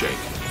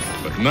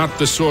milkshake, but not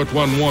the sort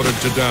one wanted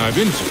to dive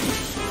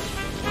into.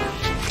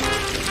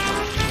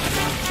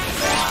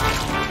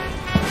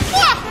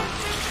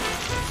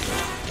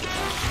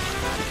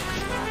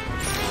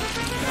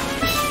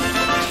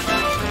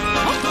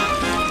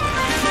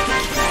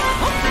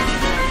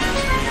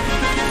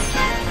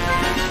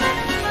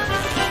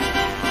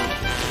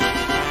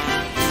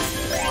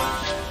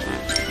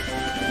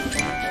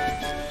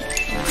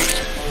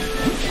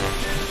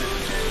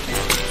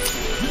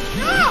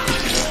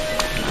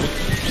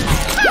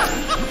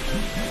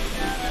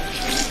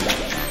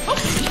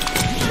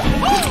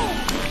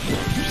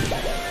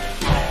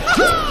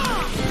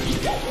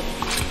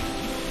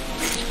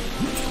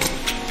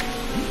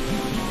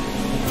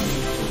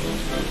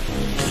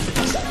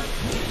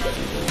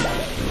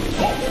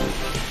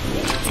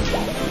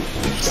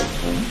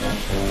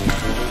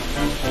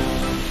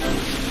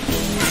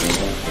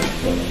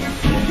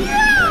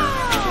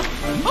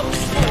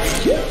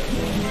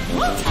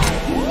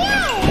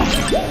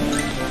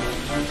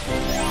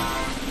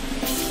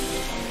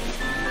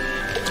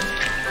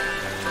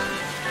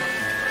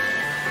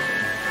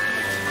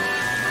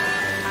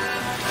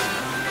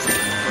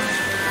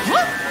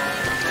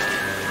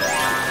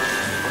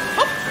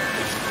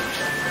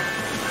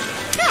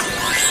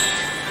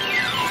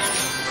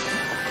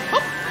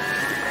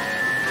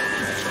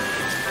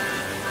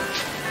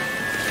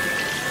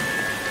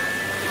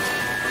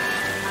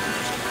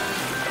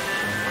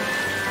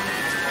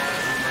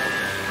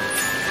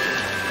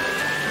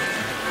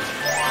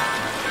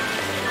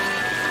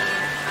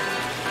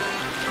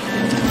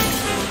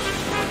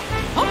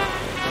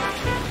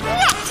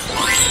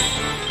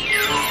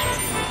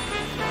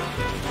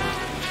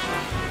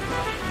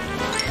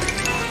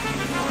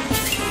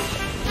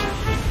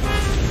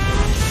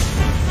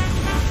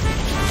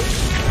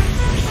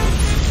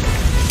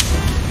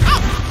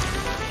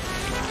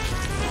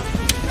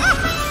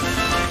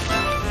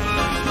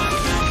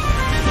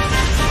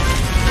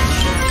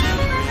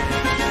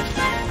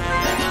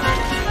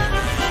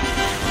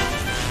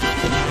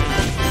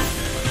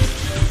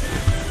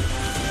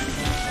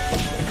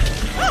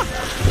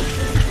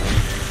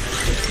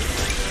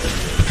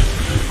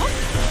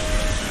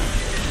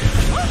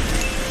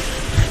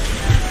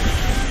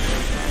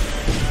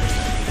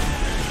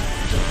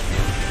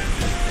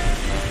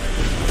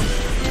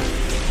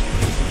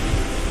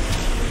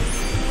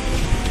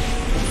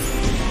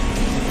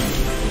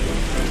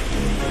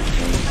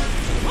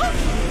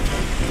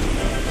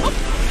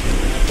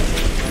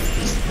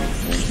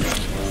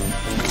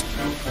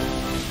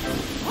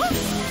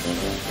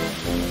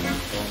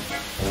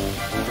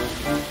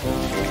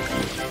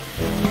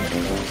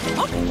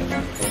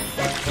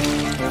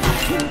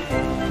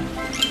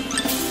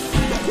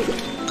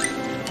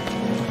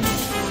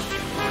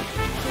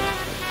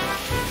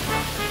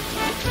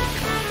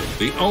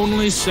 The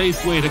only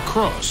safe way to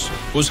cross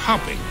was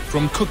hopping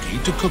from cookie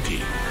to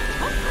cookie.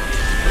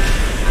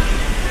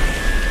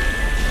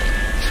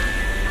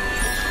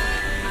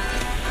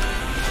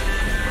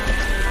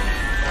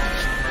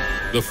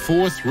 The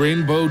fourth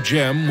rainbow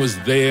gem was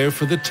there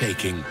for the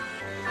taking.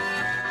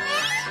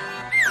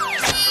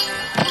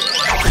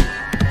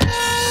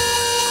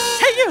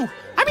 Hey, you!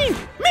 I mean,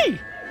 me!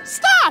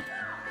 Stop!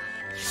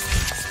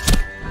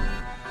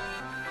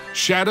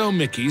 Shadow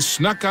Mickey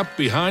snuck up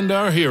behind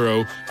our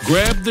hero,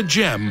 grabbed the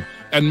gem,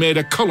 and made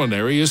a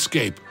culinary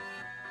escape.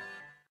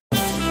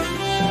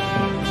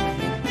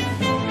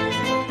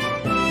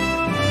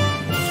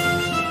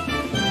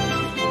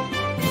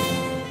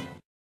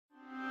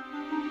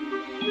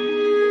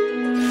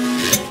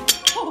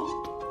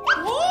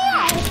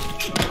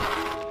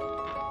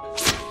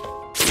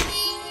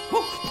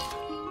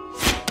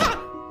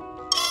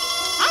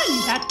 I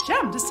need that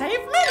gem to save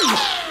Minnie!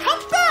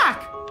 Come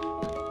back!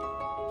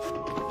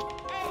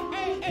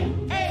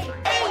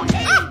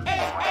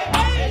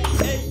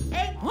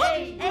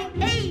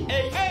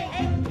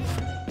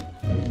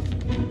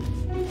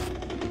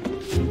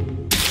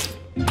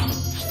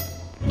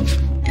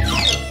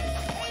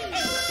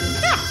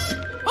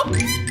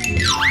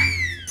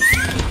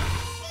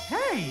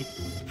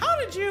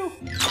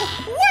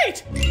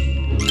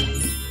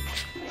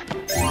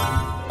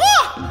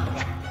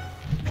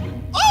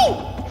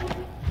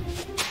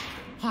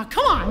 Aw,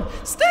 come on.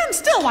 Stand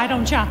still, why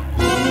don't ya?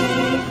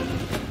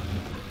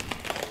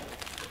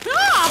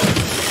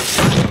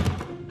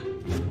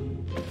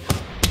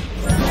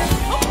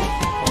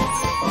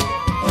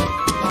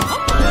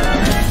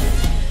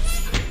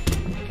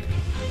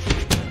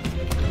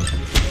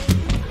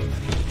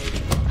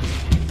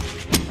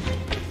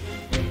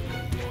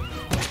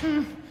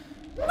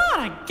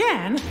 Not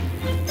again.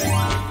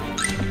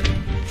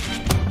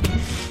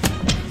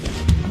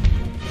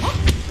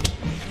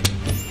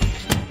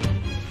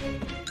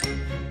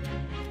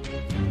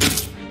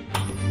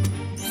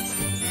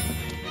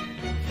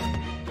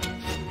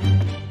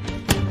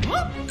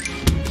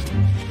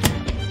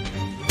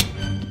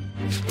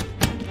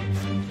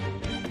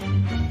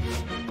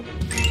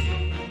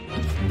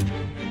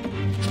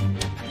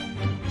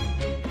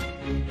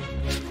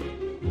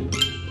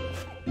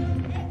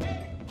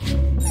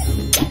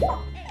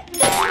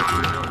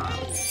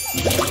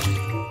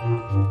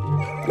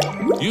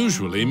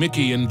 Usually,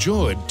 Mickey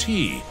enjoyed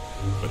tea,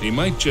 but he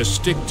might just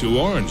stick to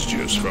orange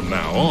juice from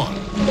now on.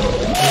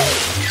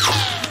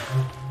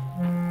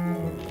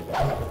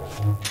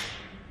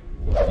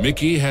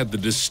 Mickey had the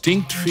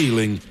distinct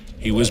feeling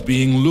he was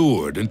being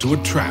lured into a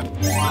trap.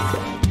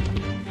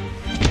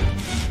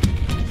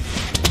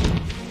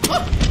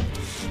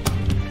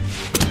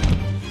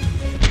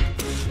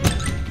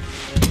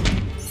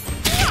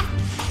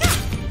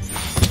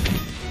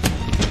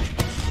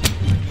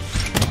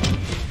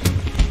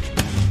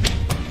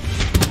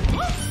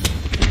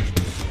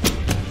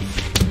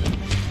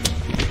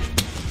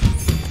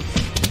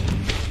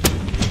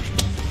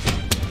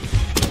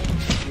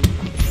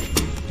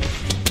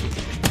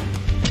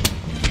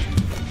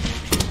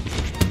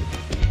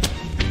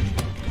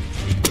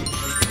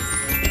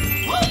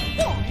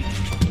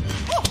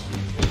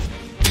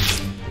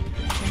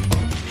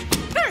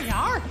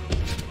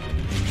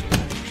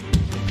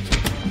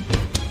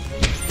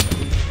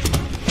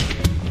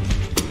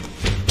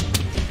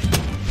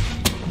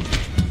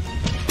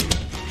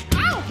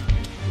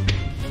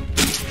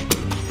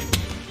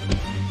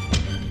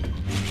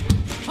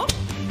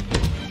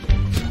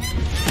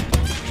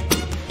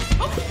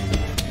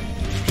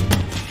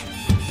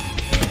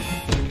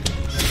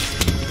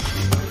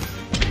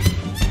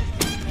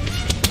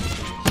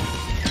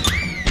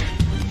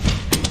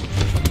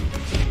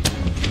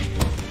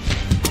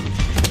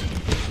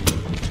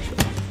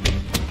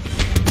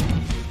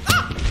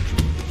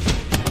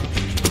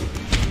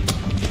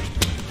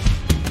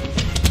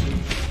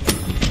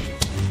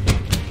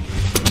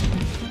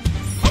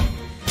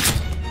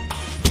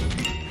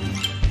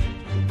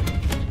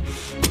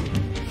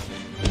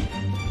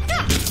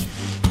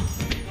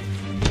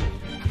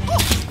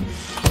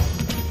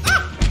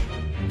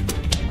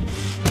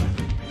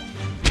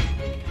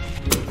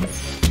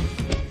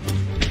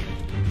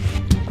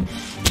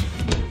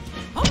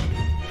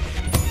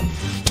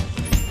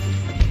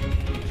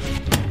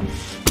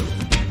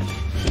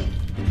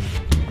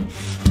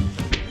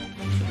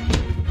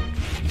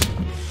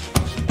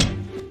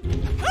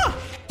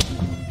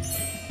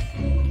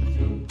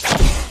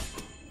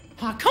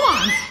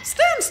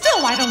 Stand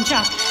still, why don't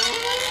ya?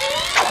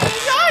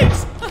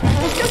 Yikes!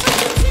 Guess I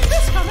didn't see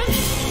this coming.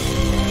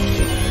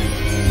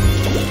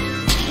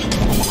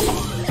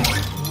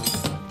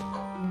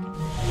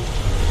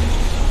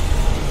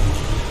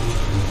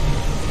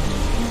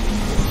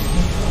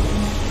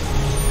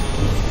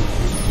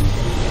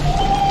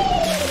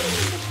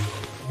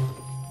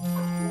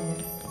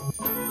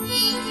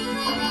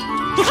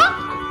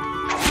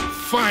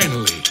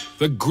 Finally,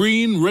 the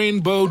green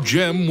rainbow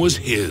gem was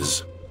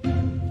his.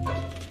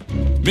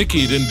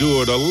 Mickey'd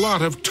endured a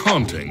lot of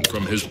taunting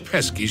from his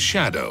pesky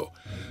shadow,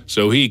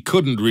 so he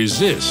couldn't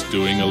resist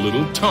doing a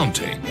little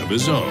taunting of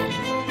his own.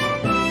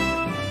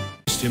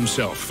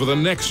 Himself for the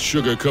next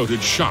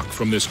sugar-coated shock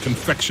from this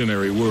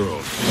confectionery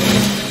world.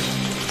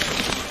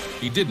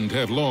 He didn't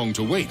have long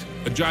to wait.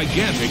 A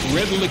gigantic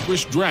red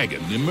licorice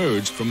dragon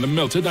emerged from the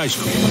melted ice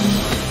cream.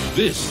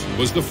 This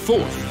was the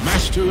fourth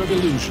Master of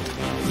Illusion.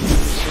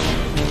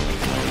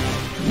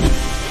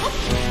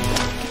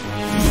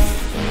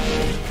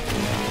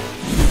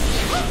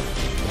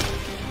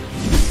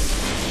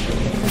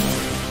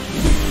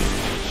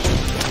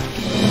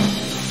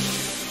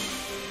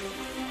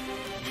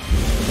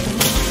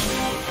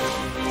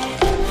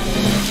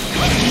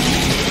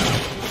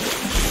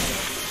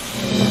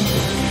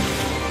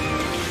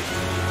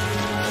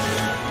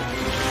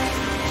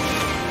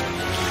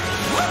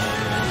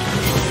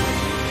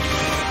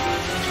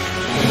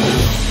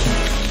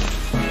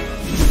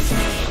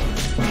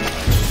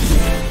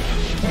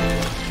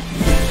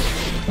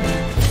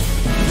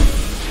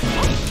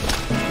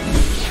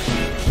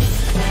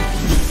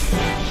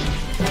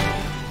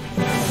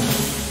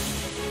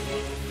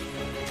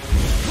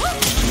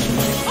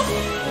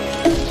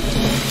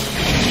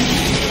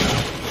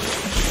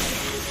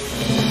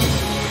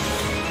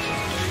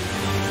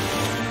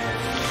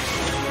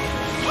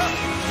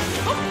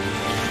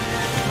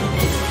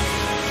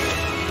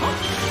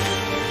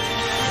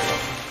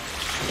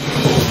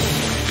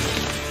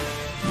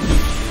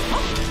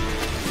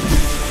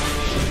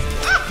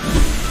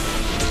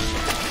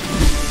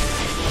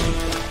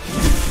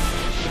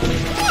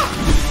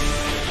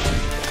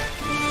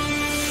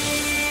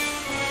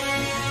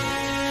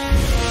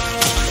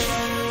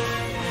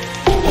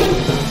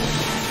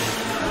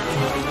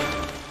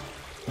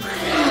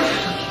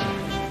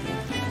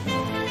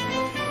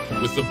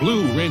 With the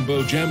blue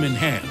rainbow gem in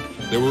hand,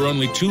 there were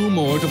only 2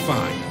 more to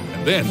find.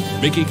 And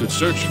then Mickey could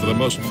search for the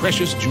most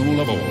precious jewel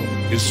of all,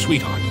 his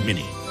sweetheart,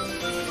 Minnie.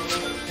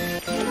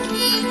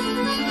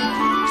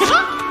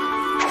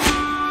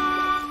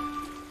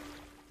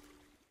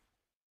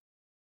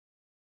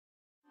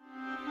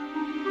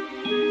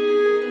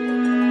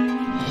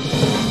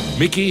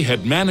 Mickey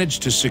had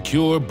managed to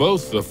secure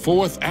both the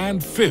 4th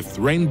and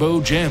 5th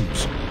rainbow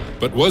gems.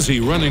 But was he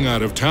running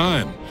out of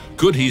time?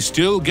 Could he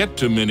still get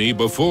to Minnie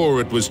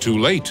before it was too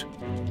late?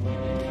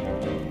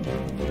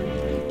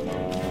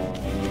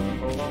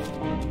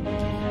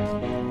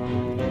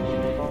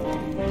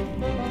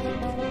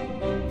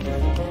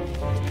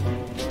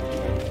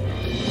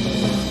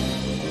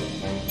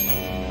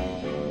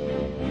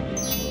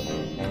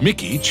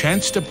 Mickey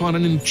chanced upon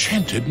an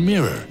enchanted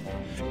mirror.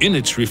 In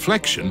its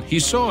reflection, he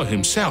saw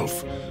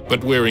himself,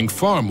 but wearing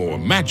far more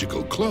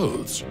magical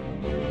clothes.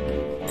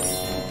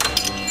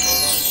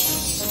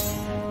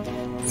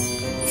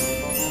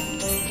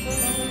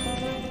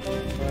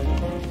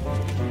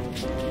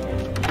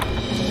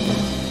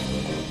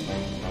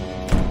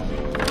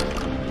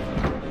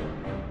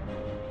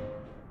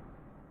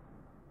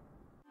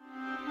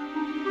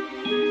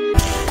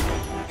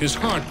 His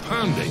heart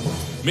pounding,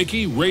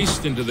 Mickey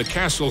raced into the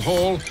castle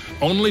hall,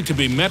 only to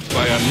be met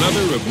by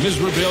another of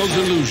Mizrabel's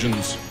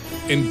illusions,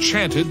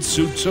 enchanted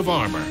suits of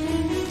armor.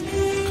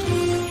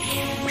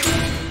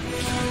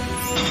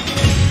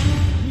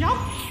 Yup,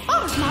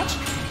 not as much.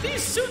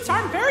 These suits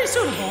aren't very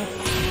suitable.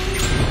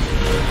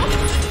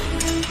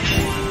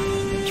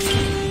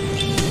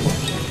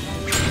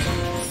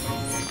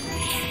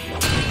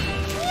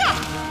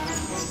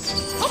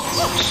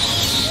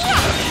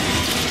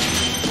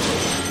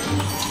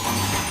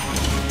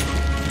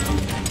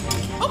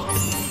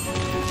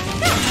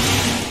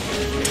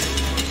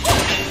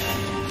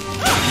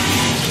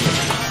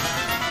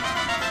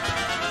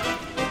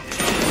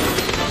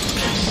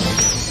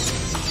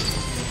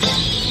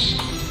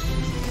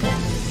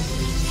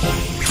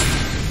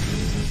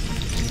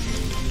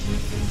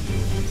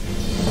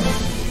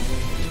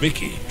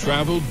 Mickey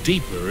traveled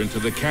deeper into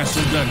the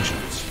castle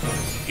dungeons.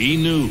 He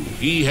knew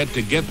he had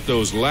to get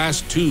those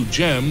last 2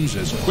 gems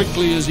as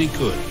quickly as he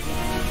could.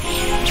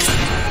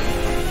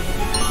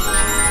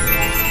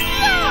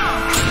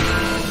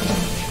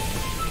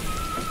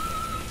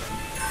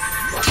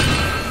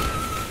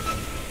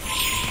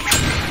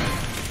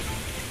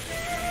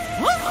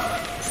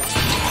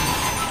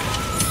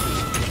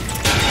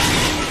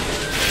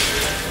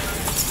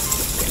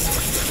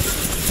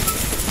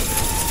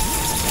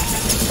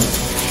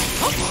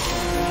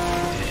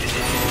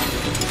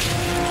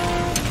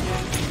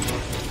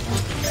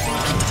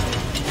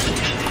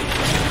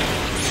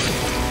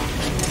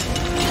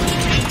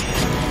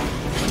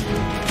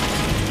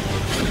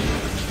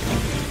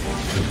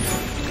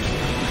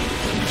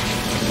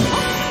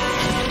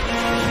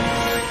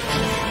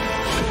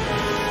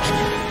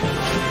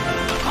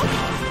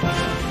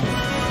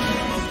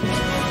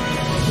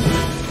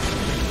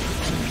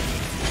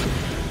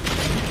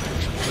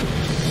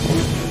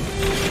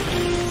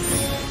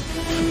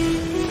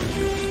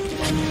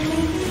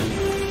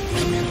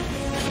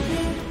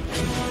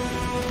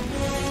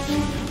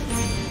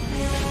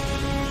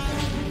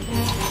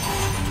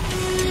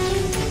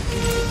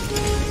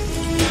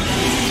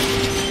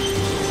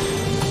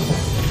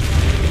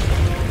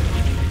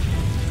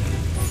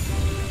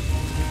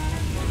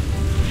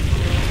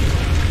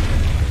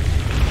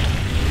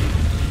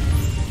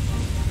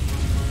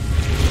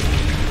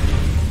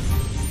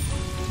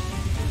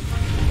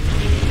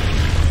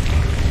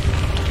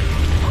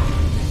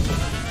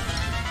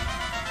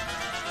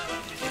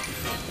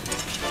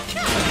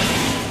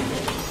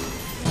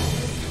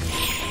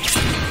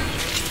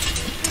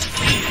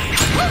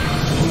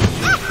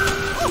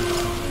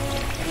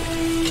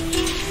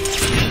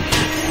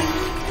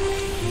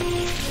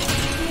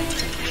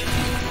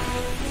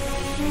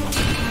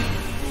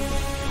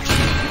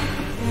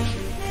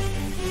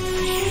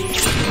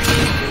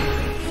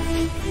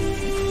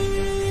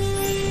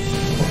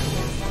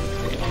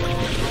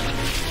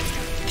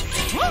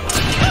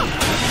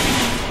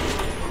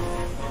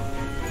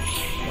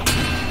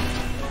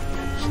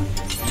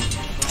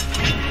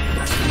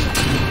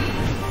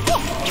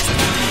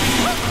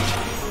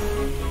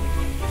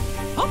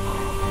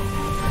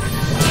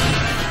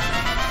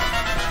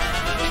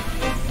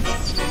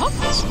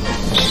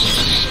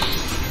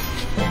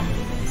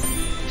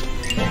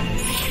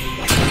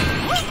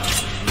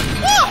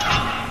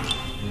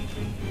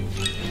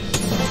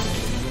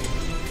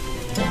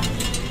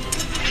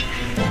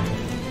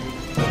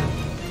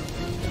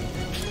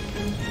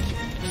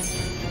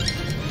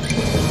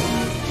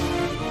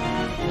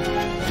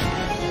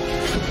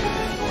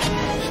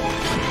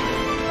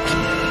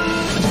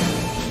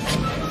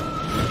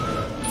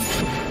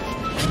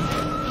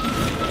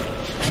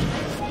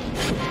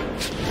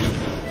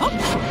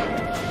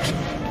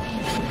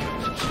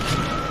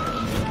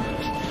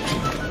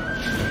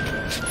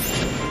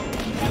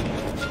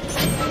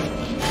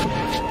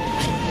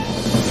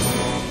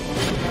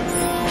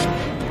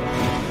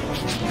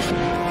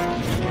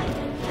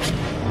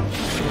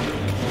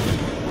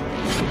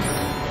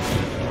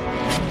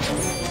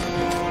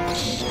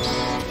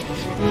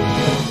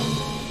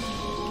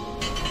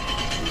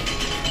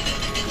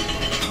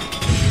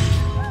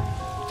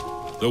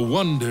 The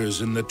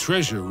wonders in the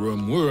treasure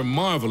room were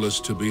marvelous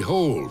to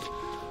behold,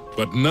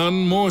 but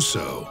none more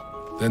so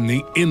than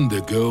the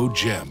indigo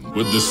gem.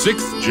 With the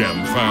 6th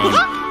gem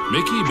found,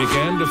 Mickey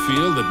began to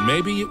feel that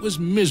maybe it was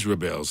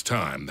Mizrabel's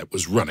time that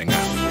was running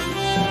out.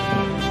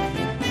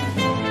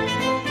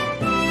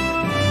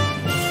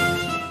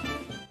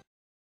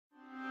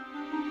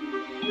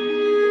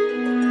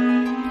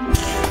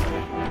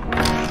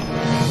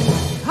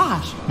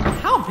 Gosh,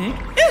 how big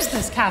is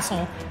this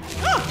castle?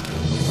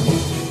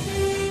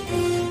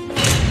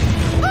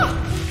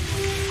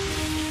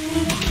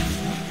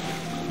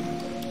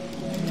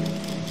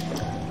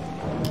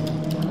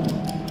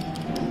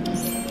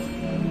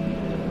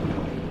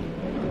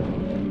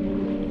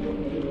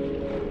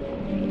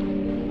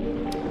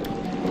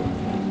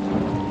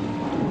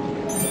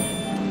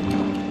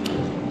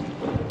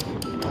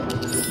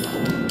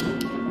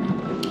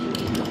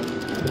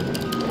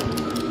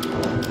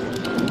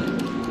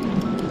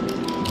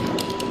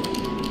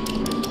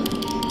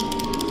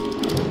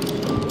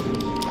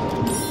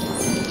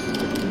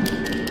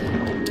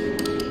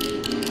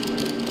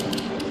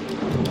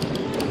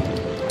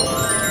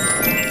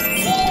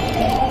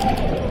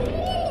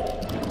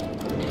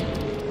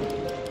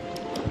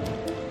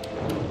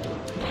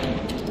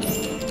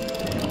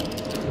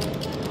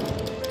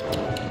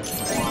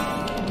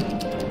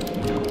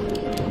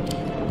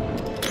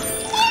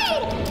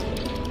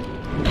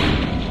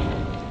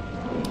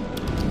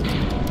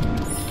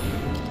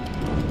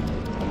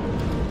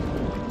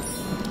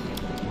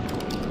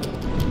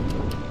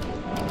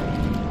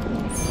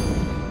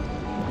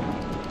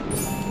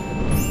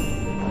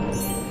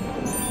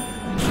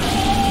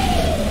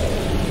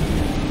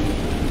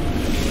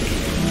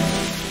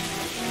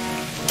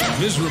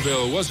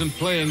 Mizrabel wasn't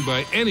playing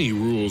by any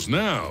rules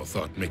now,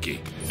 thought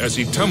Mickey, as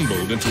he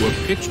tumbled into a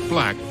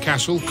pitch-black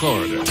castle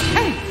corridor.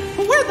 Hey,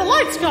 where'd the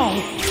lights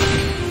go?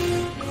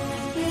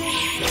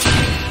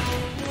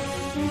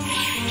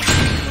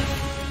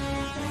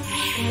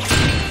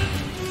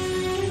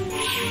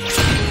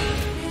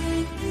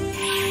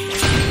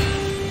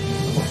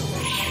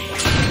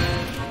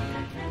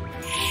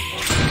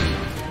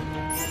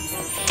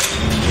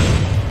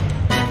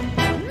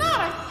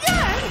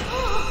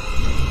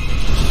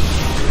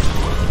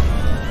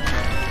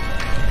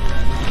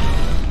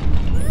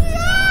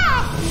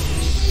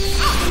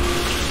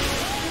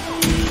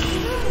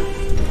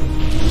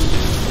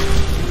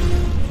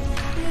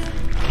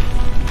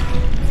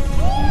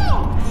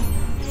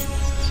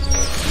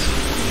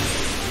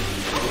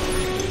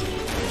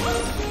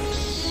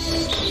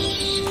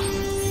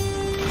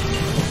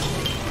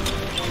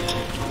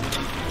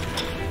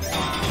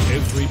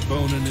 Every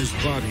bone in his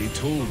body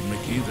told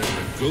Mickey that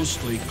the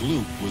ghostly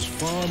gloop was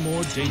far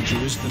more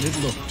dangerous than it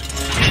looked.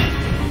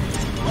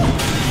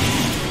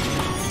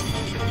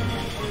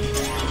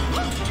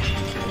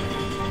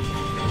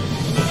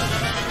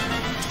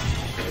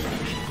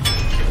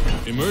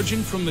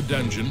 Emerging from the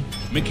dungeon,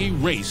 Mickey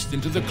raced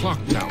into the clock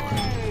tower.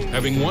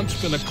 Having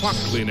once been a clock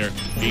cleaner,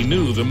 he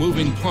knew the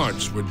moving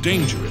parts were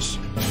dangerous.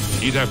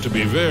 He'd have to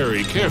be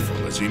very careful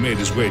as he made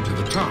his way to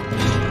the top.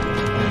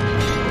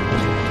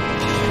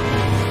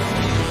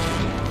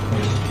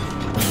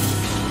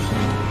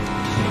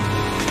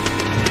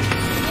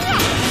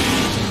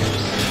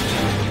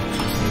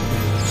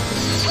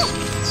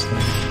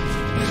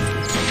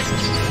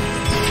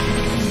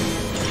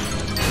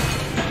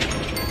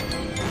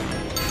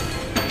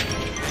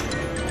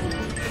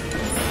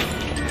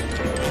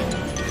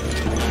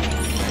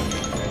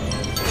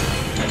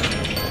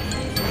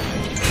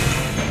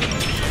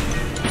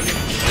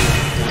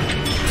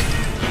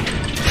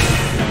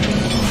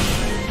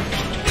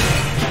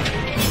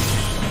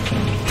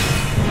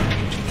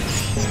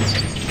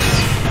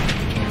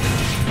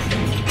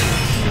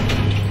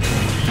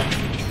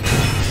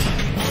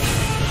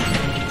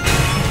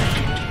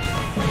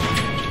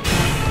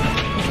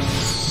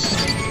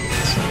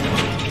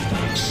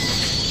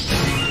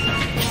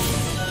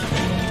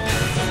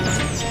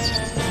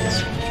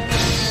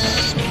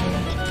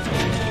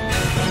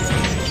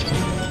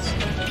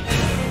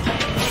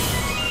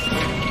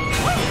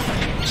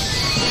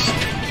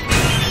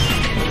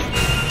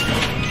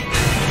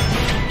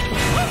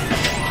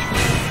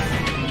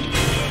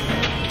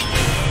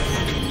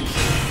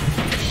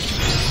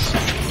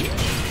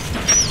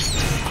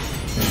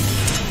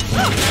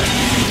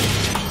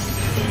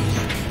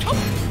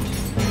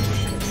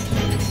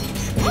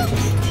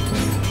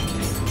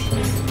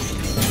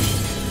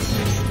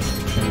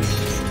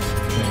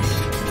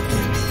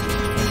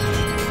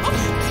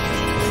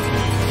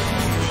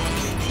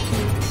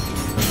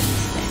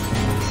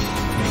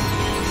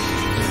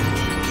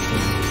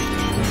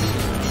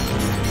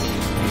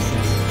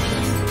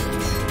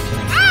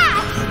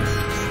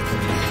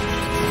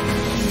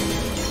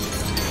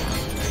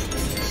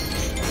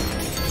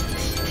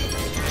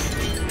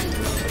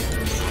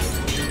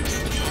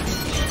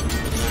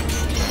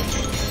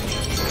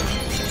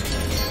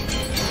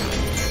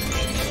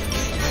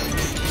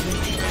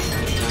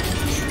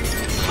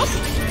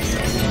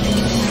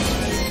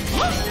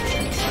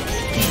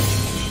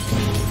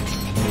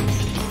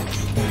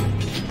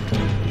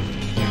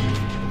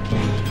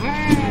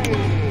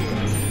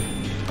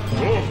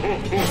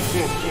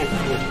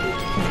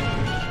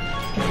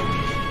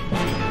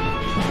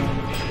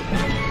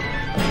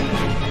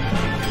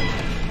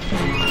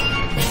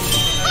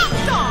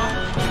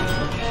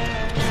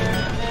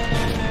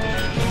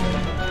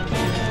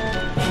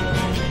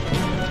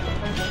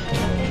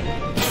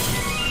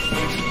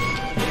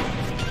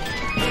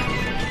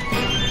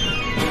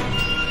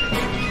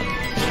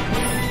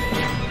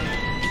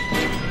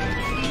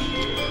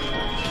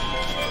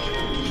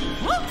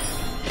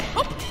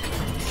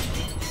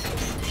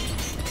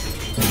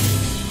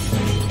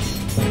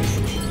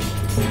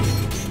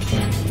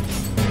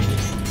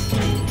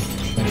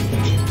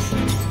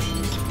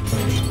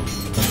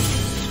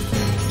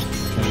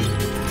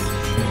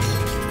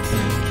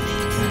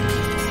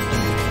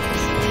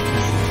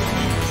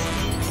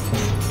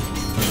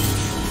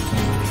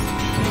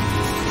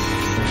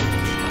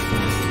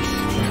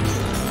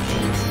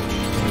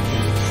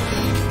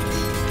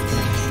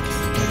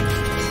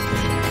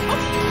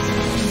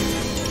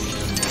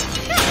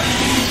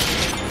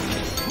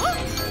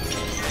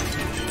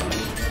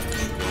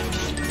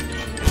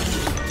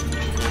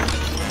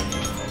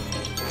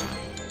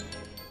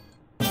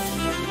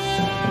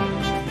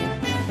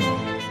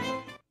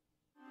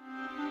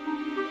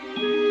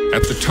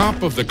 At the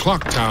top of the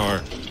clock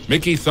tower,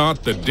 Mickey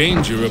thought the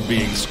danger of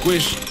being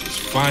squished was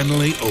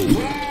finally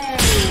over.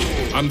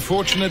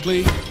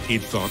 Unfortunately,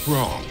 he'd thought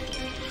wrong.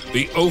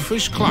 The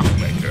oafish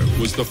clockmaker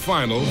was the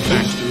final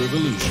Baxter of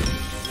illusion.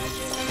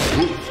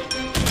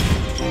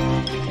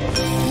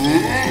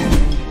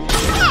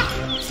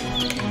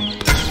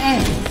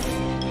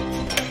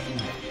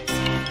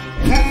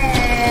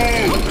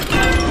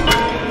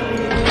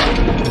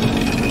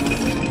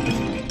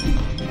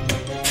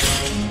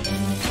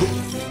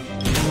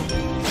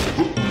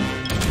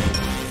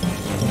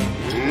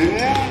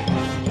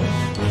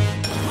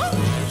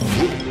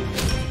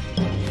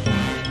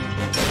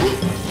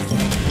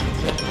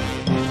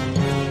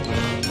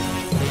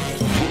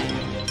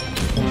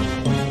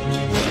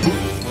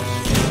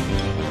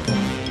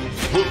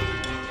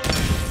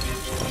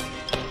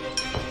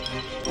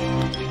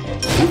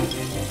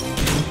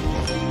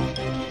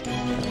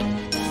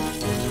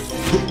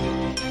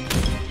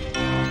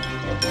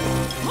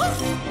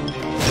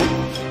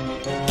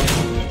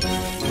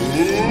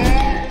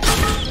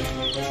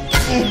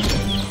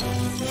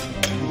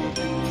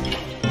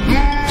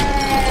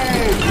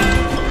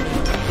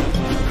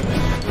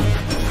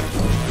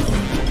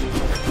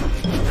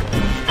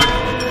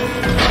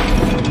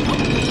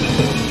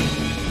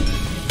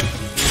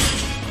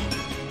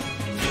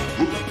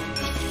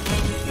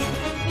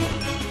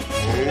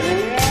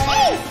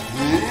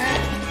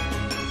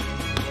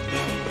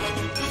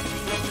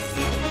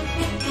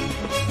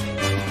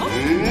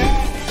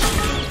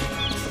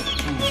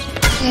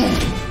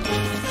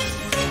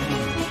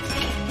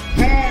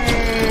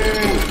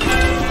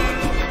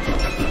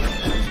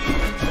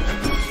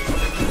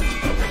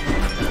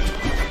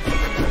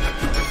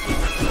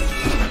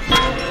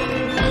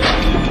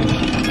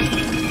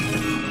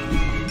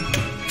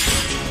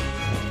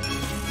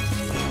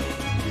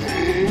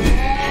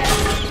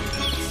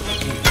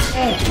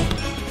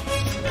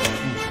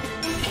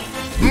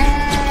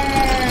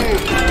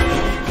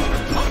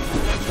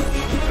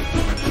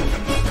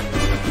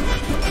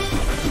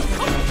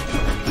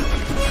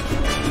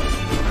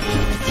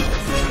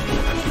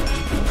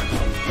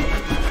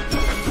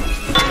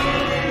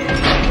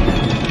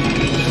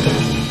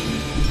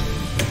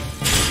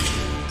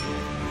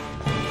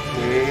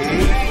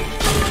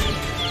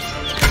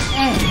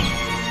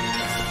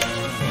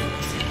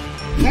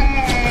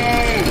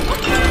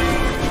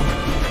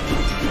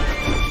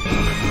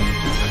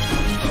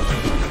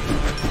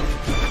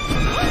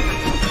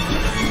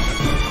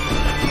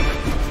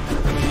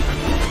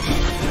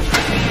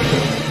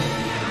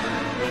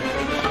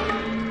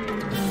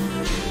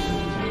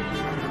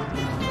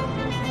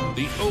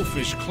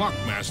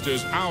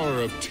 Clockmaster's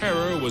hour of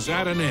terror was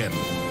at an end.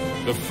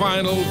 The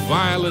final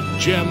violet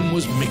gem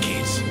was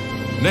Mickey's.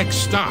 Next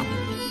stop,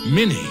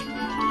 Minnie.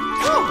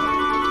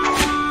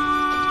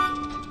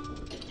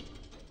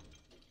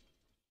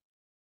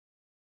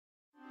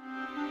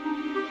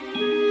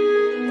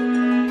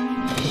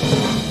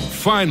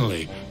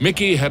 Finally,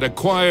 Mickey had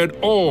acquired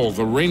all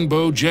the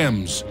rainbow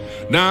gems.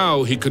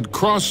 Now he could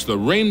cross the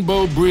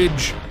Rainbow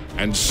Bridge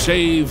and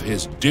save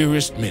his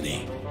dearest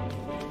Minnie.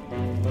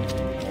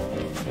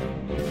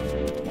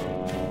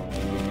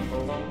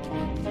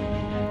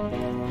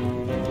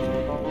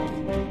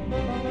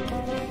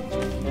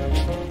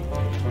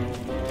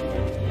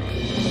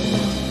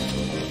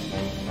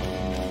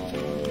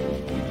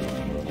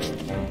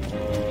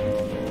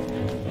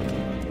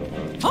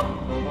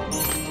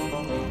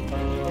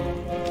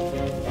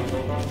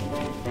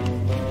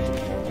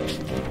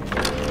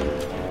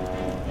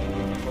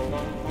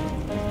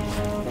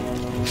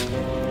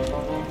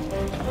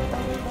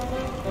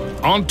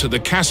 Onto the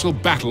castle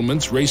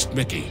battlements raced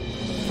Mickey.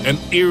 An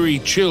eerie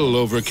chill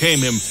overcame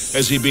him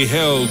as he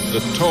beheld the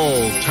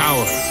tall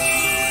tower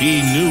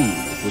he knew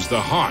was the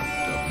heart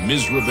of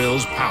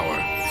Mizrabel's power.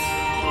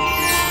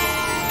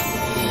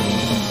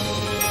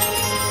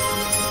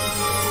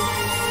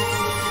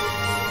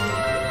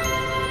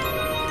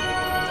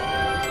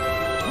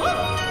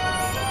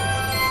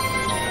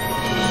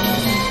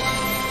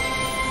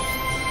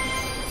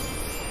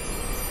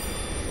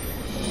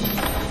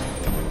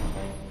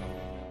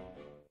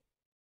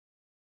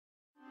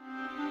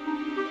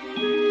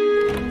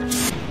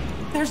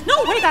 there's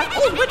no way that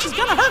old witch is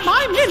gonna hurt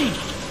my Minnie!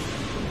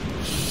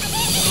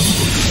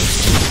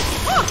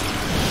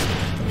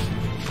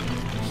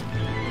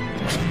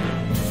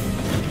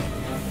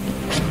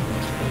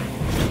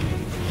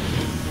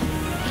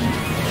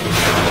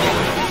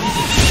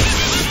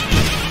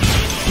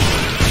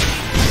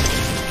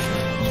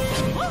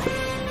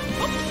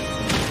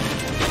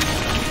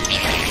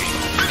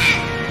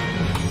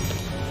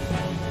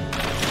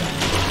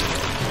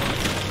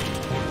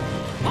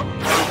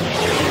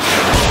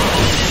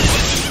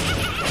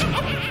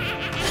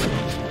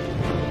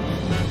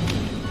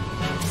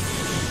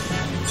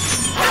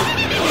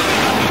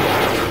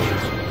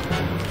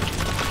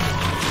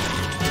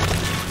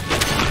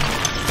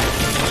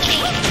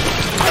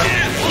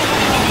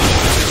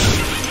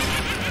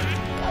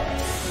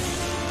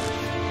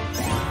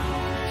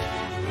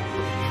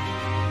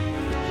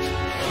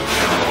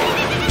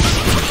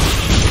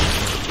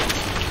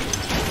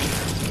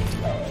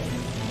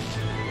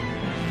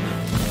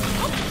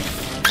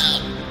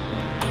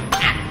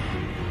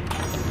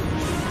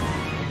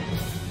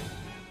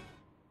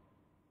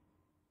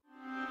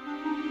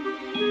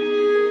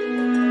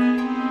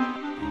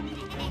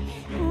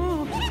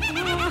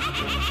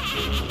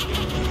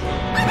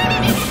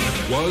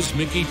 Was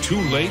Mickey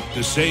too late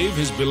to save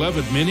his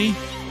beloved Minnie?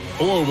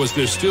 Or was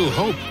there still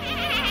hope?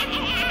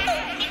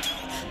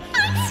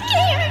 I'm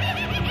scared!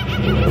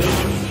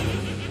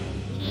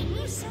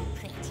 Minnie's so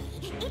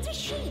pretty. It's a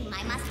shame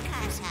I must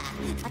curse her.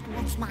 But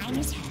what's mine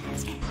is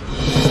hers.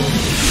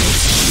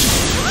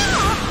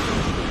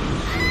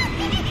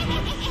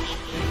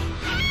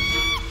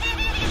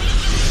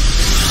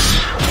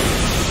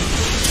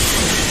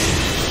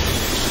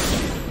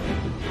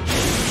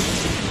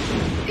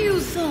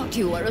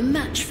 You are a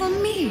match for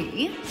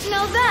me?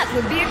 Now that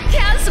would be a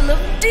castle of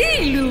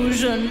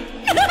delusion.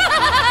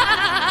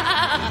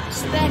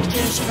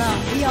 Spectres from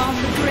beyond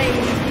the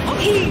grave,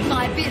 heed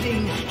my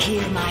bidding,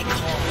 hear my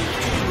call.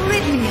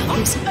 Rid me of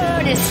this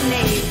earnest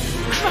slave,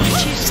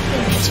 crush his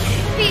spirit,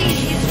 be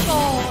his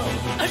fall.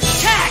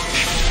 Attack!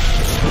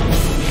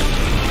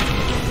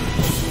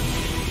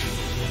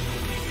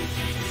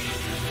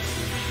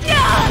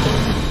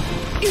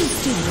 You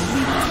still don't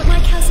realize what my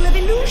castle of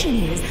illusion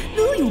is,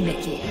 do you,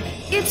 Mickey?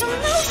 It's a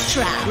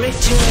mousetrap.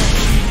 Return,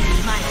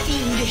 my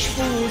fiendish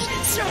fools.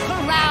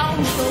 Circle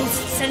round,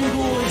 ghosts and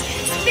ghouls.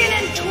 Spin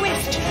and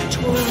twist,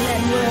 twirl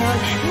and whirl.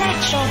 Let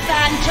your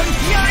phantom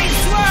fury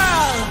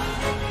swirl.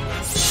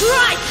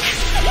 Strike!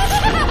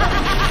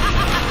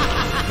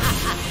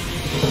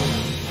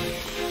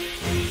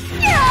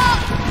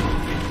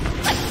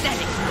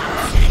 Pathetic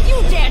mouse! You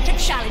dare to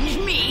challenge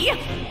me?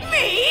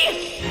 Me?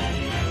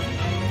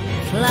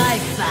 Fly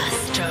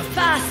faster,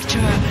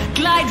 faster,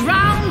 glide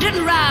round and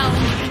round.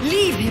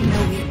 Leave him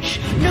no inch,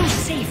 no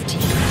safety.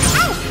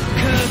 Ow!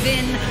 Curve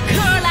in,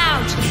 curl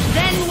out,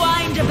 then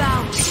wind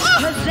about.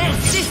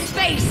 Possess this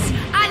space,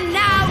 and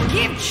now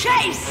give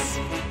chase.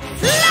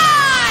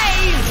 Fly!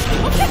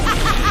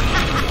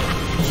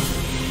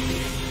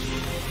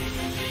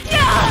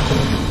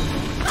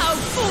 How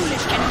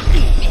foolish can you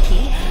be,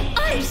 Mickey?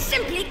 I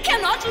simply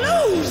cannot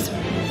lose!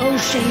 Oh,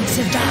 shades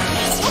of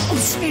darkness, oh,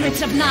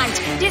 spirits of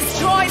night,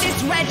 destroy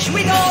this wretch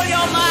with all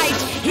your might!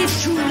 His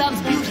true love's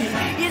beauty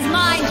is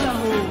mine to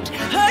hold.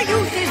 Her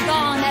youth is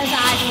gone as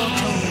I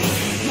foretold.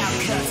 Now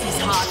curse his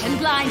heart and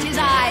blind his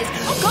eyes.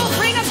 Go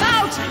bring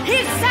about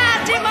his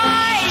sad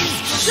demise!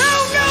 Show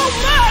no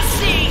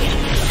mercy!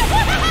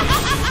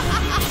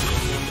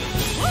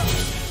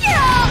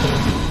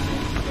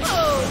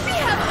 Oh, we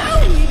have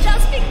only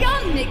just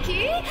begun,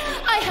 Mickey.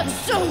 I have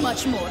so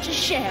much more to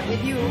share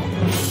with you.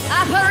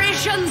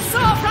 Apparitions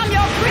soar from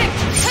your grip,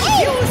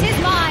 confuse his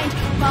mind,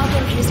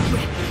 boggle his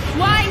grip,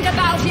 wind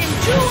about him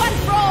to and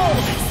fro,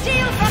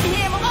 steal from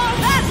him all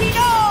that he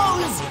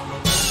knows.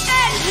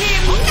 End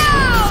him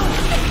now!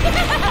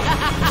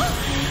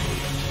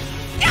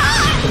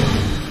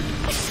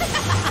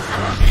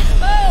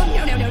 Oh,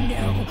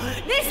 no.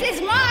 This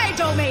is my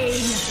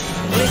domain.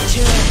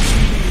 Return.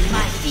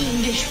 My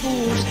fiendish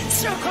fools,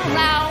 circle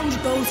round,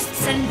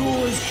 ghosts and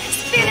ghouls,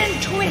 spin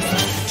and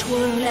twist,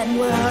 twirl and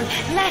whirl,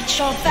 let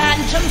your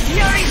phantom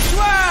fury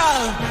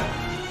swirl!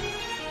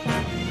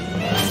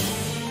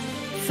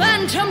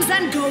 Phantoms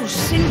and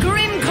ghosts in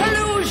grim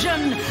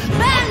collusion,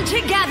 band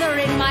together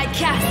in my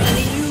castle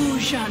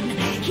illusion.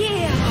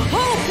 Here,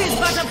 hope is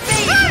but a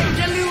fading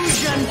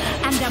delusion,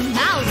 and a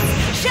mouse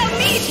shall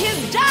meet his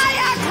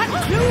dire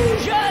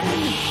conclusion.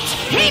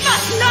 He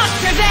must not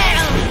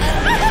prevail!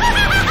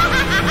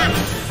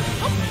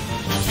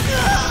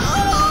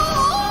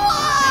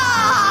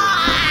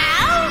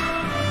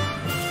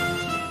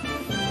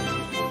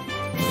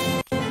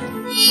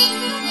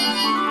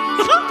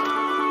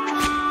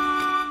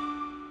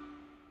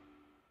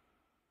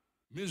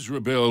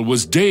 Mizrabel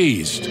was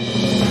dazed,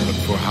 but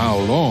for how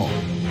long?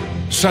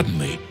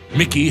 Suddenly,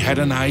 Mickey had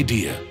an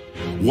idea.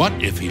 What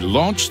if he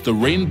launched the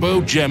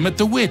rainbow gem at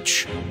the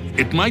witch?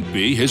 It might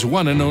be his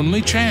one and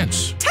only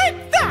chance.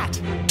 Take that!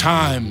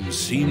 Time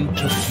seemed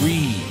to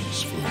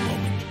freeze for a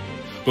moment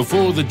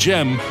before the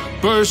gem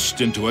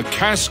burst into a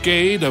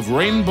cascade of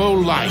rainbow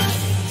light,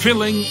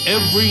 filling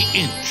every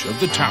inch of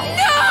the tower.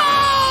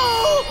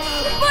 No!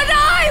 But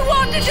I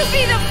wanted to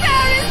be the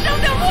fairest of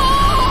them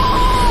all!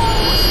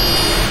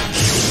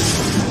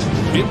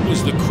 It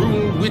was the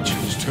cruel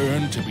witch's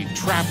turn to be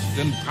trapped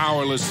and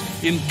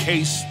powerless,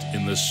 encased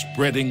in the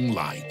spreading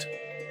light.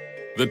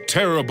 The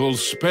terrible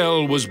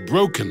spell was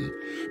broken.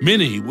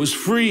 Minnie was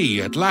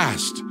free at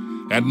last,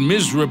 and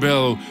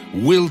Mizrabel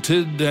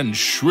wilted and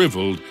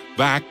shriveled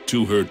back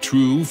to her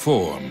true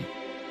form.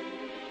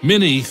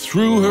 Minnie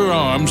threw her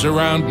arms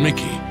around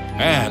Mickey,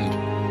 and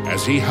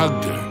as he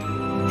hugged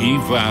her, he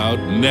vowed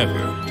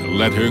never to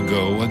let her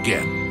go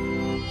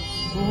again.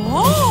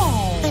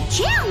 Whoa! But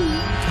Jim,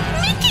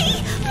 Mickey,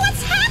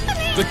 what's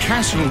happening? The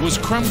castle was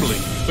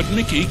crumbling, but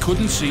Mickey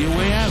couldn't see a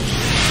way out.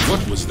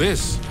 What was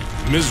this?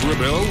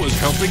 Mizrabel was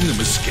helping them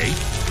escape?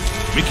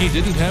 Mickey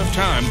didn't have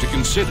time to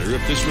consider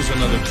if this was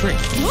another trick.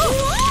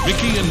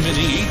 Mickey and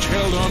Minnie each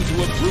held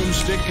onto a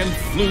broomstick and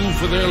flew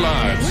for their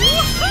lives.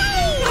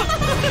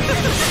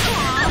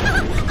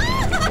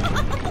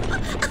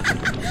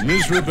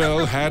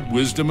 Mizrabel had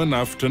wisdom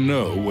enough to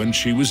know when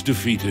she was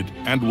defeated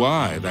and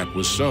why that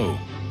was so.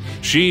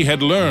 She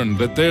had learned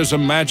that there's a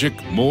magic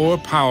more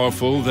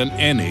powerful than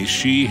any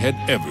she had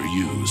ever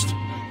used.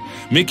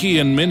 Mickey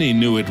and Minnie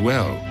knew it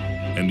well,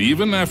 and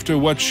even after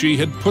what she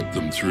had put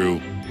them through,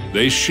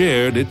 they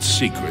shared its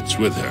secrets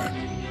with her.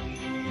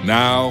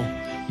 Now,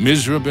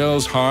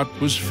 Mizrabel's heart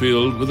was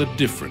filled with a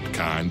different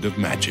kind of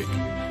magic.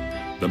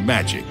 The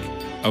magic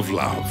of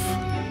love.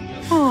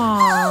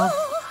 Aww.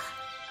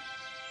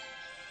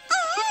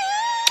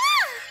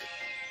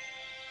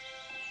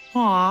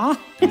 Aww.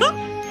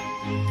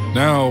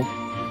 Now,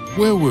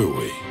 where were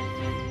we?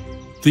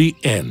 The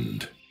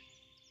end.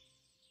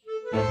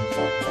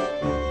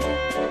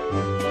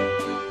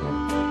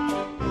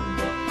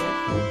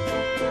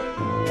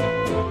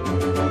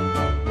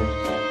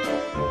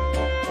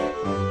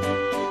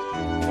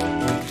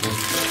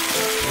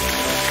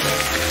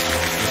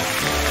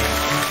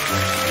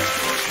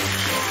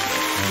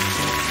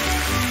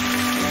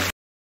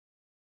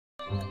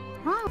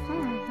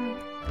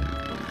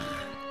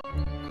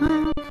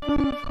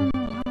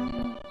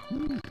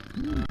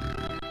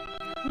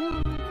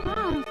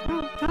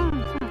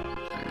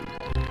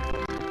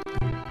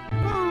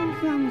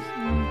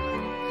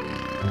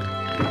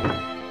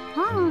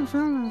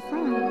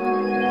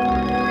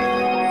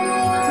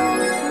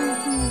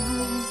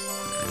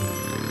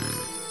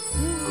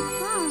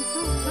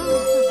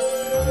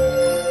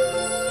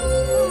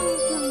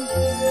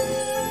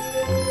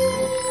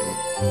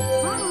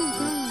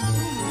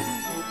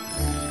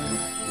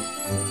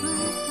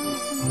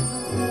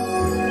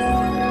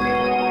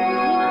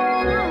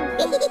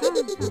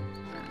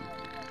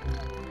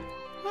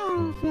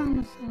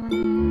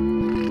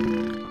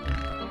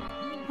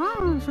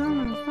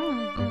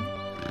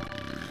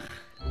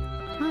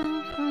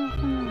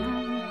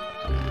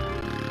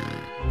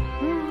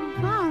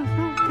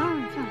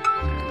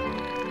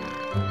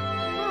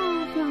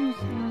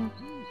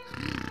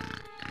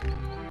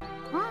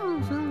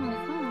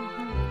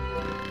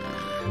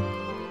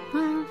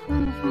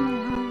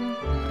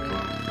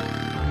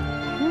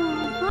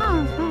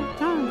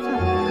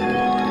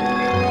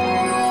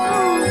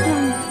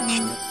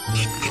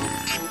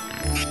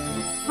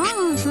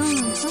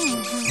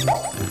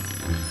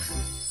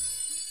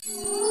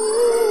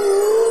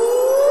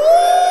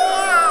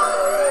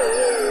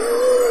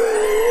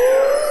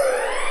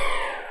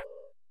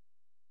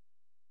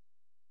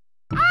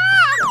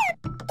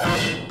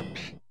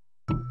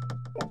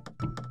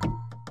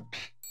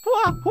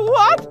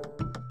 What?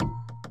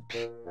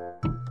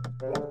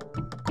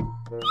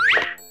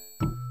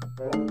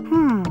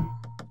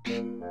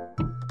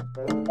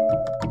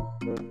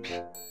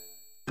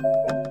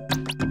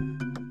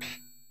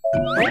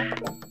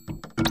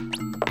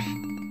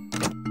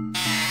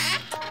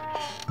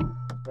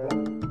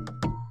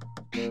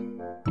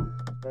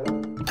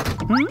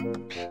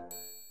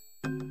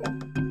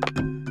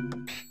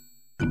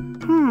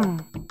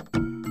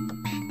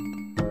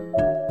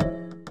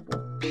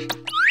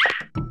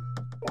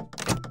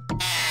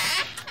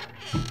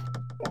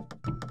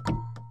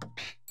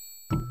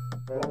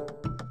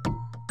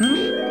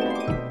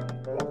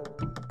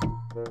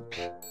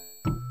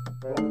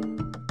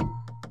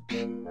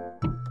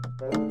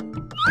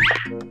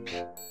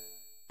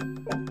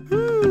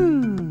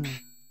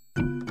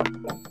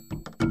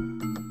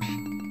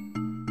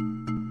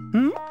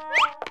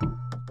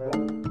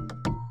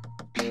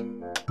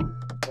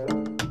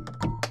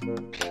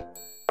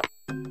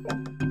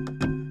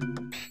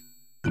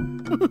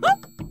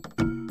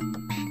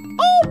 Oh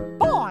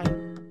boy!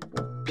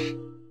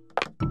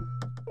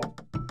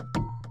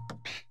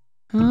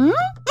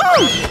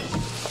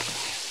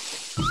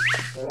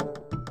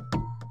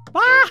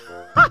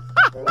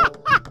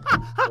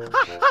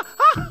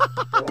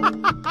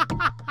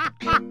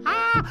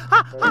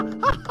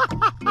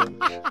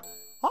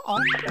 Uh-oh.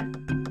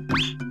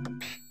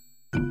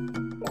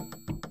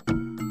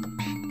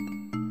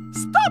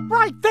 Stop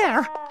right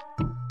there!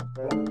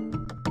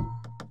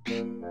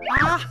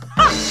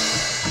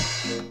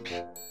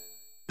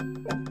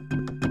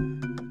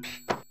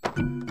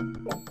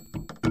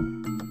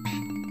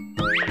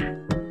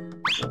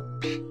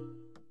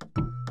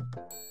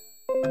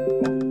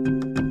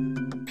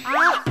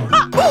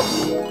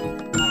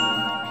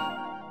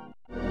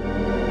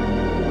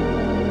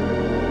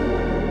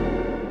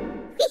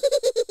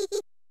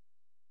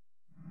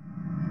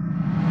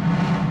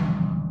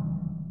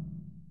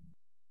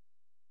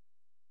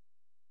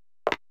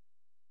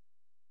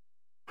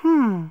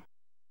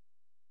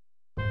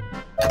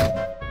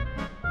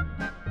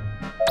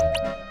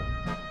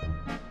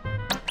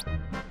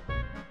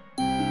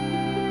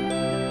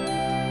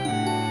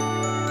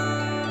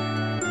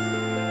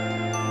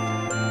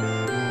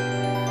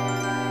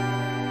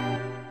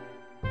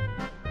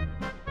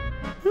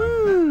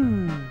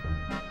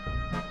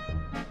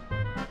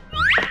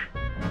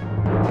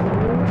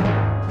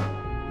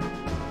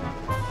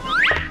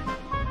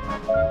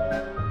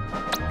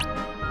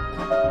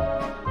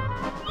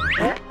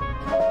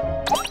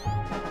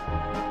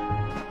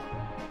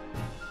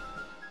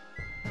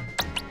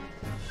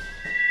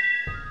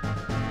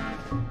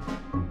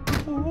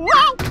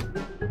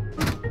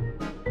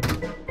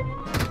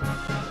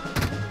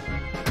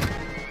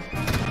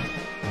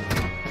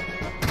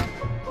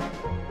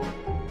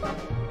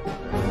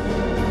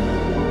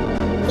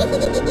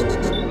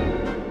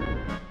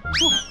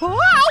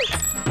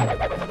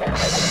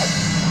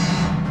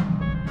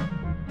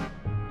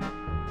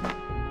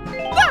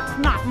 That's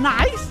not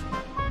nice.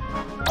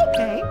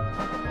 Okay.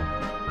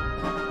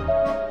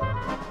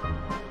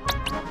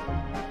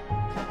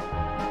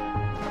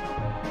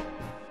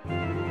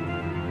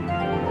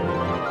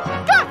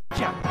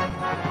 Gotcha.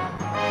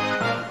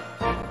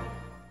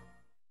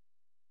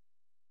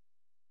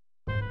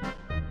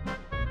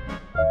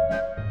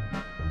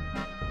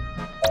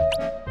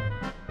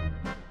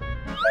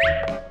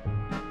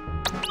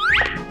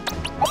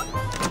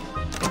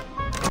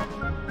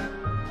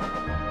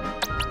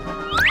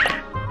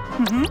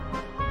 Mm-hmm.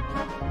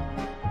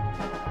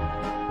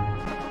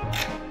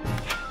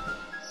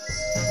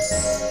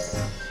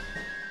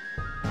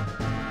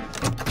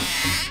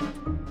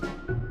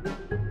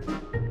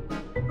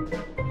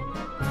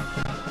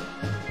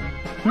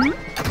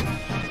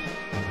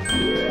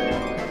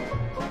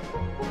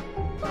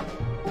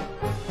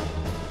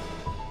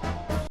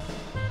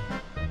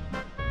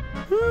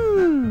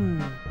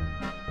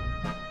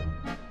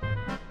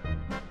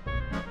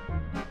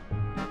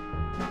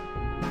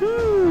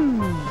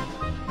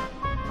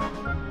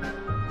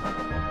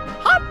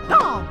 Hot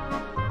dog.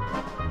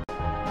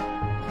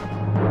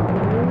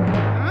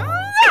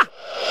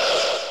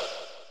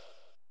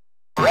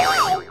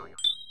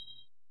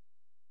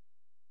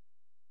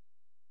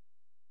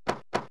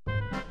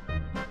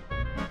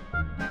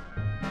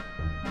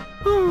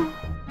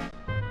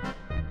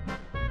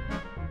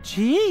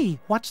 Gee,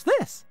 what's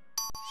this?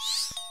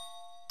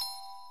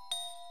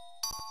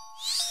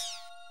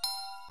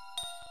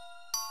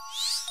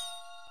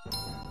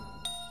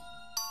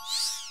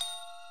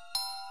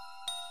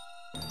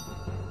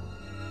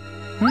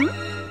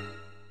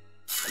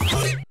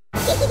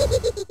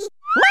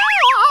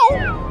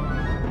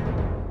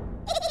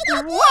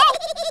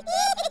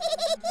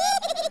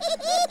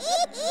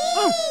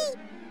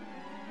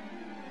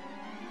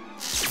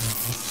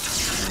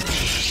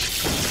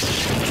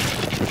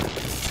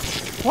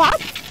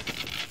 What?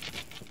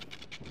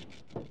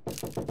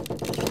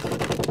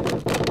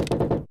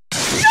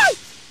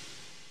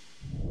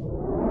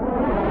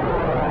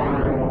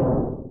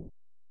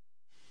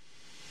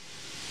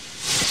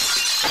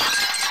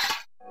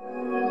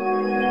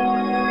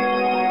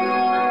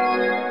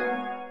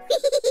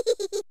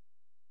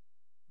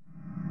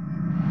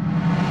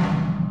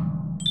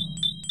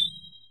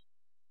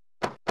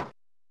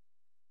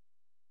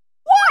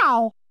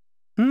 Wow!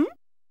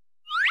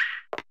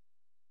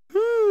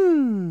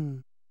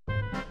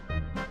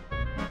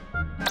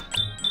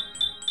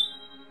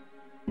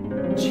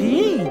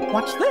 Gee,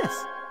 what's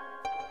this?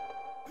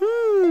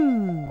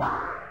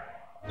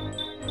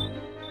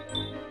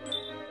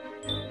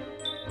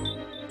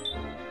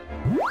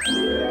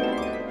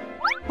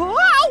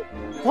 Whoa!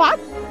 What?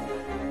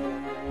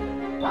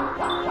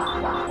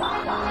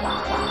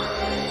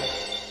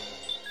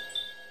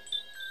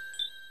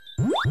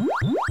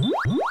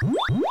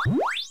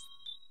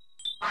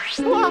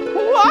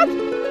 What?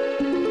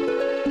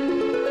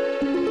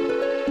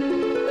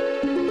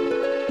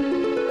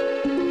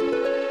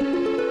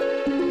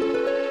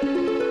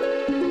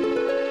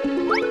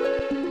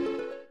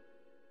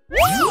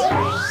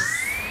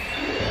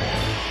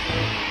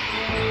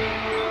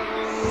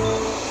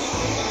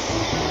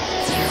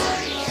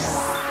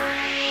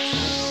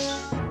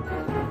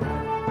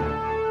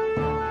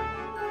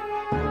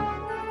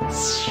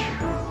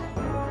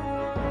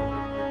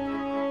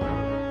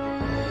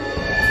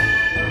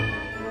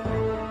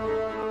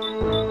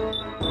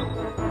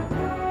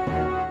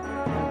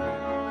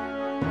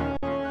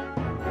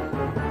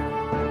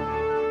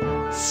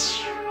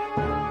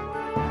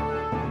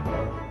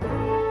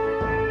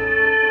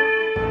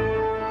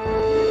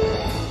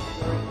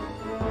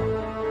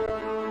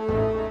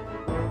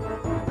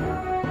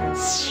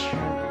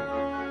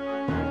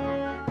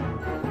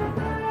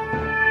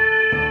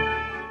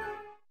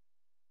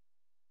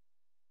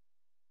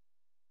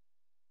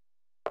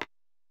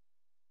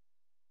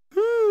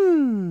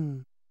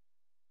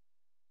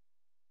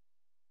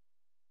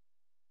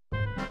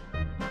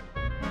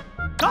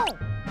 Go!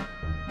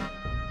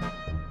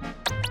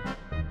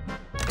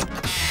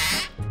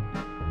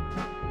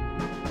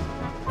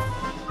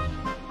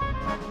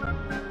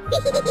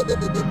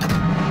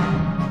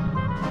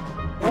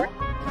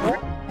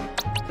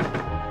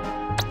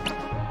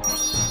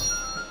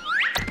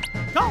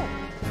 Go!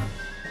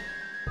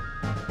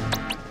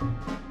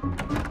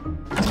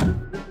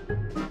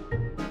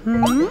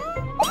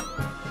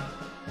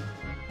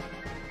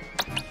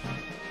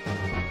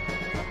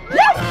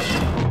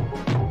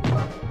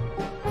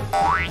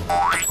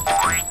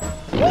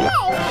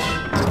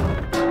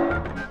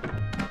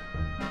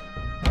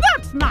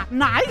 That's not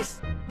nice.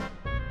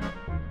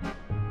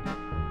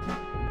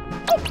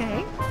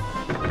 Okay.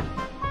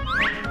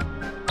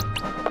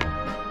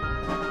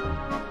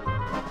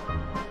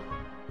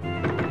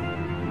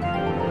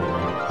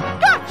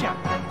 Gotcha.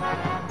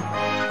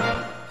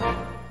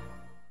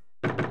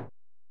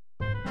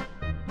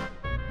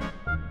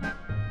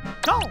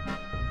 Go.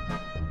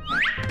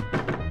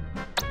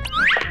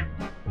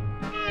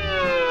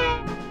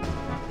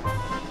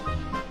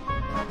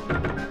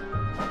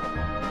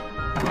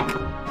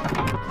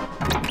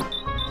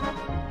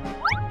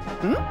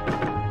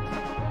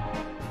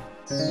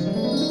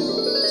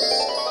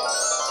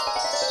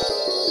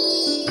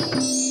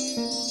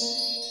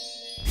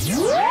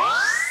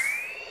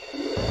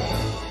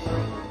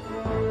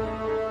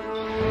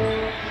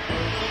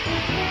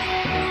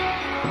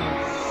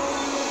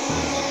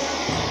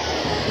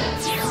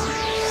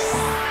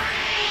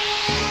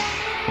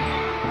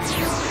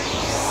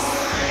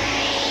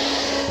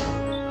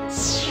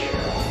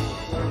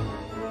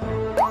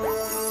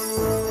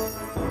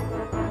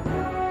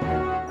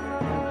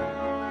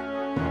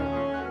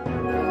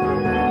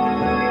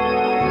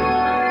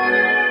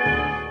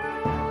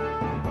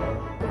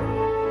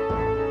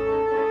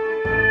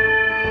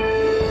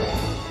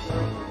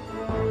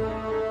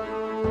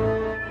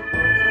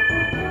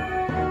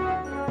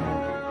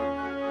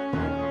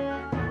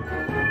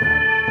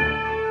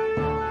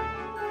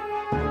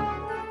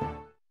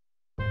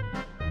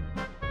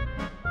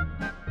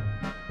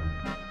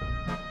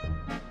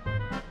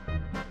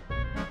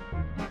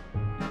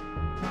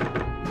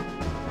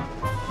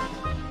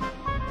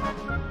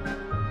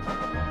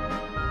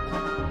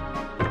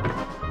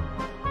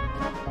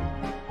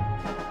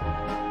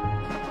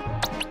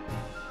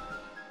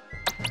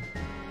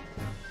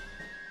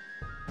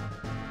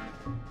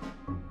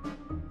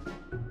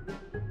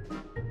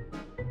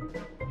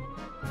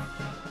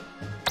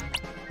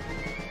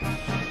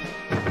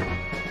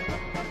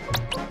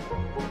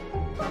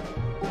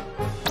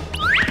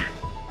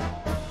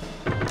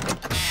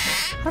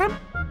 Rum,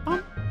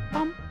 bum,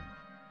 bum.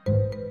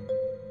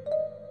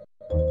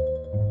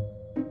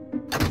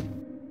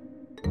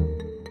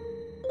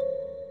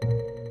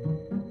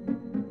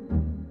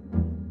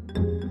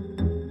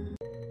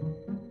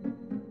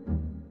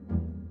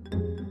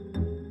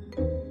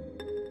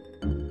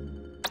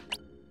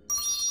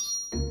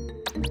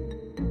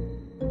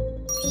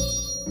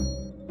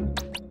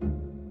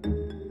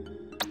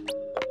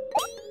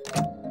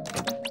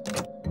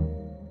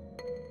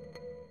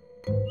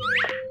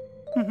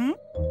 Mm-hmm.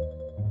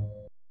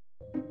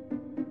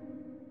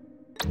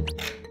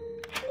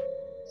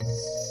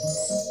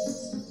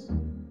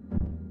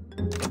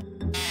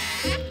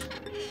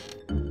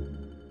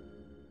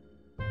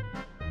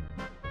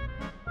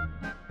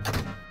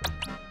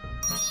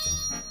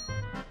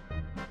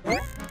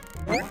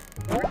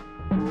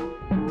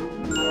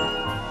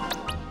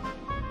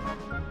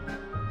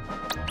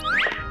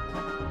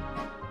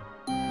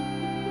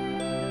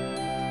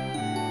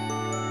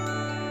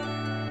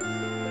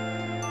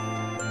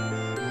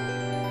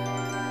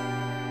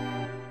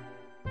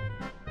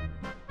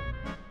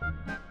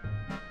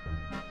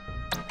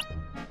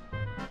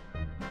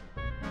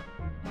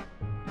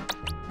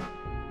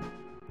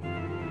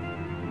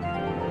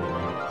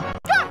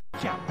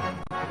 Gotcha.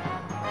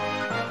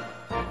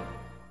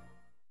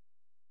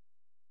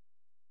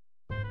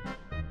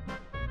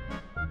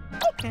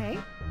 Okay.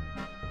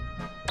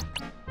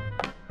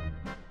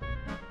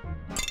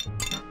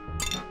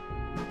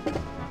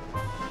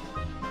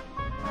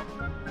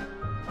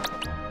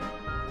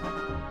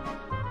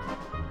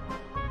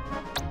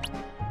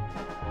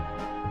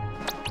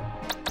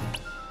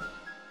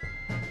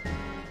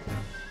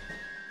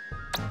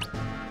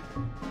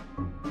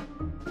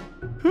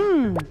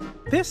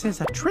 This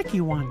is a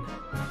tricky one.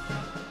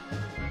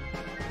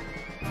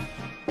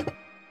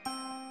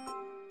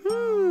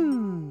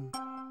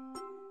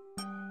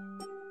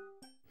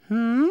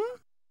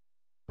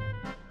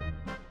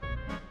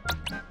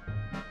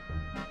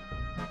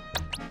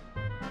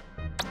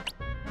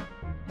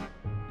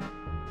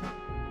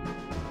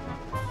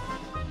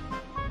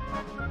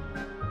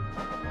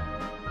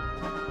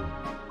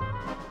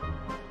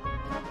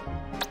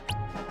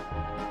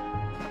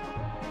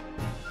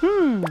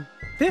 Hmm?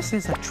 This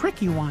is a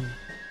tricky one.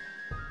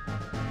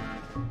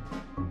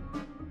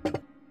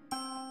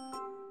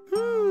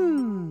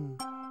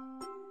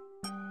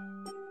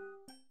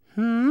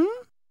 Hmm?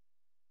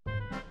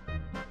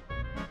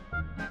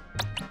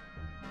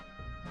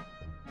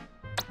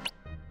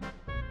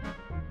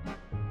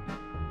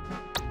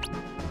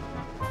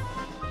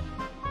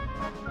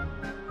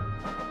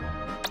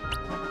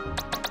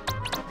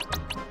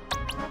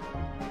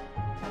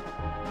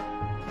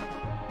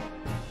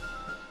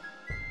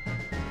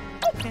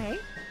 Okay.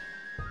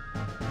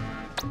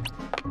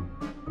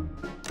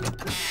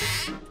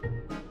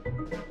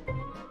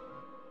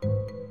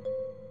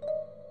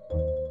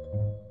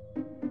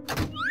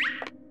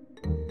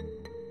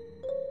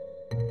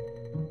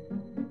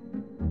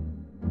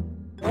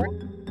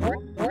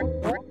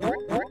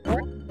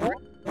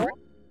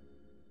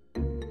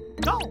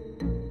 Go.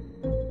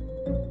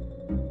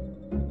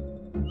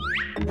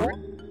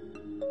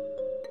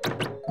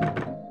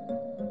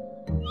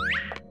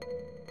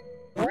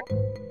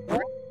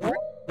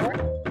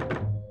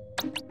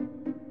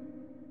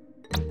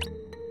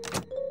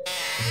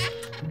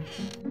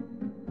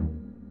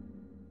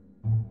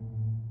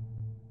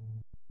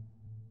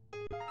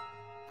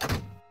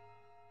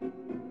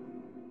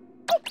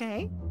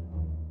 Okay.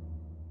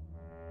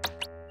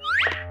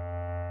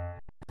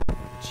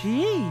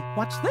 Gee,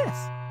 what's this?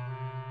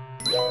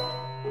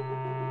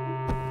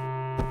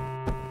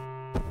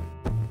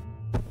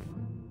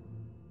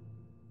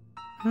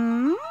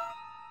 Hmm?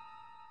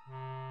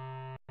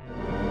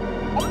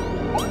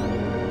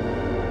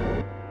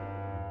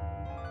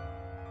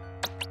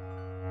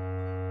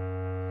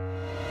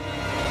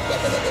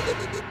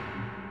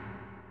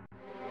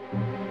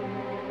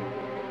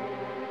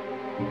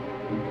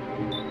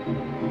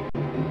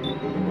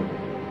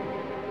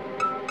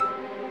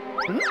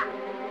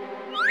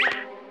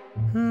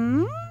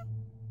 Hmm?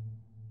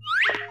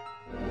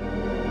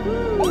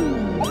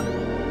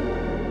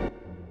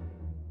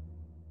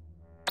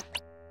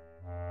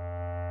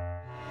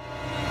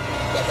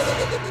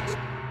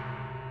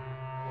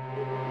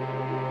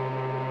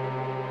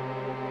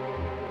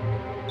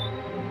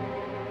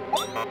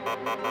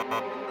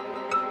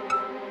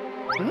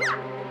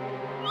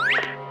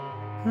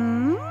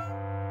 Hmm?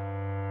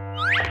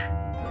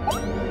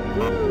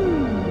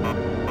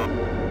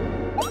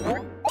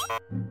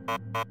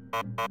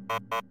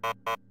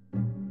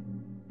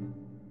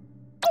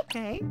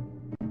 Okay.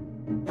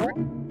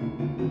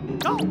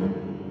 Go.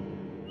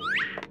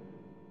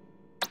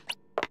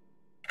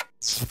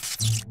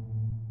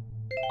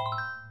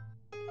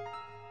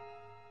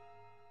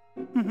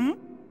 Mm-hmm.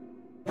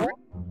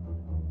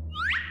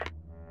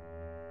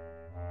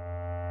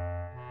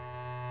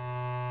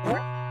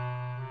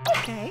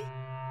 Okay.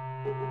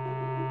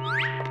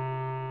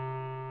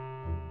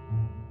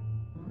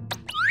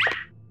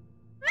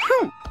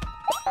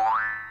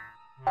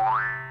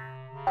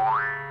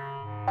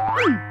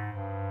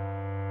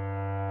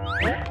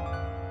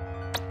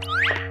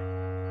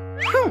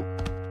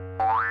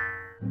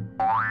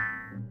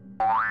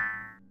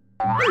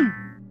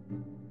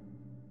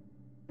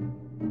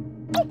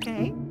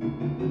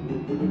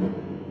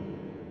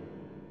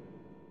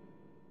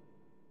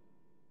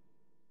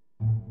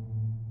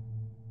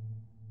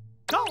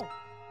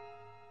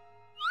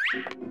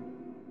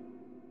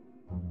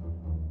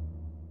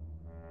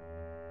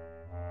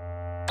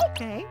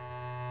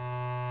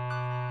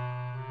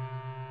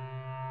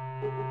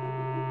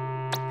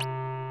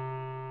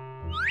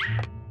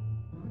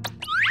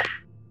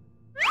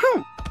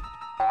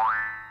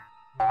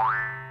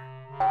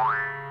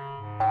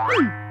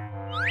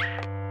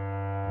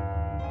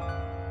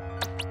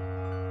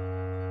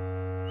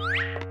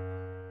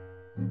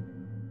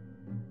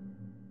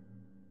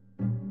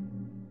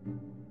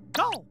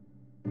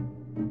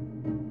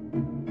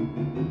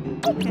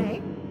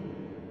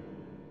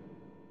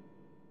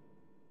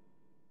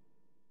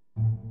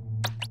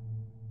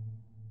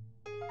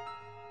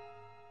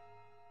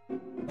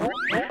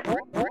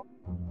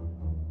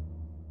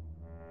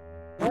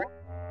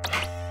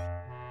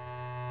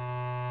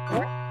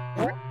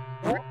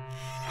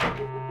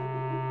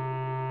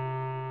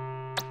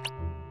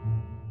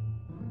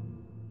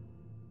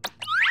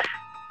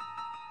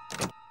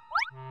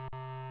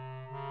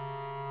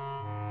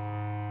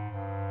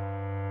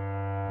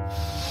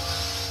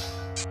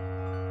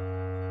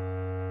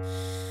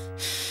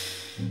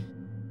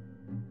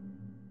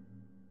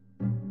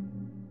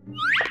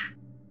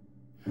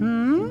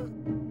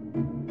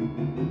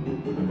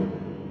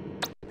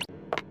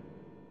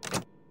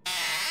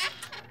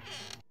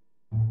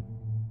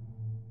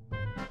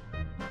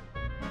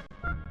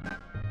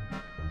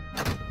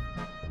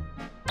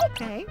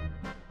 Okay.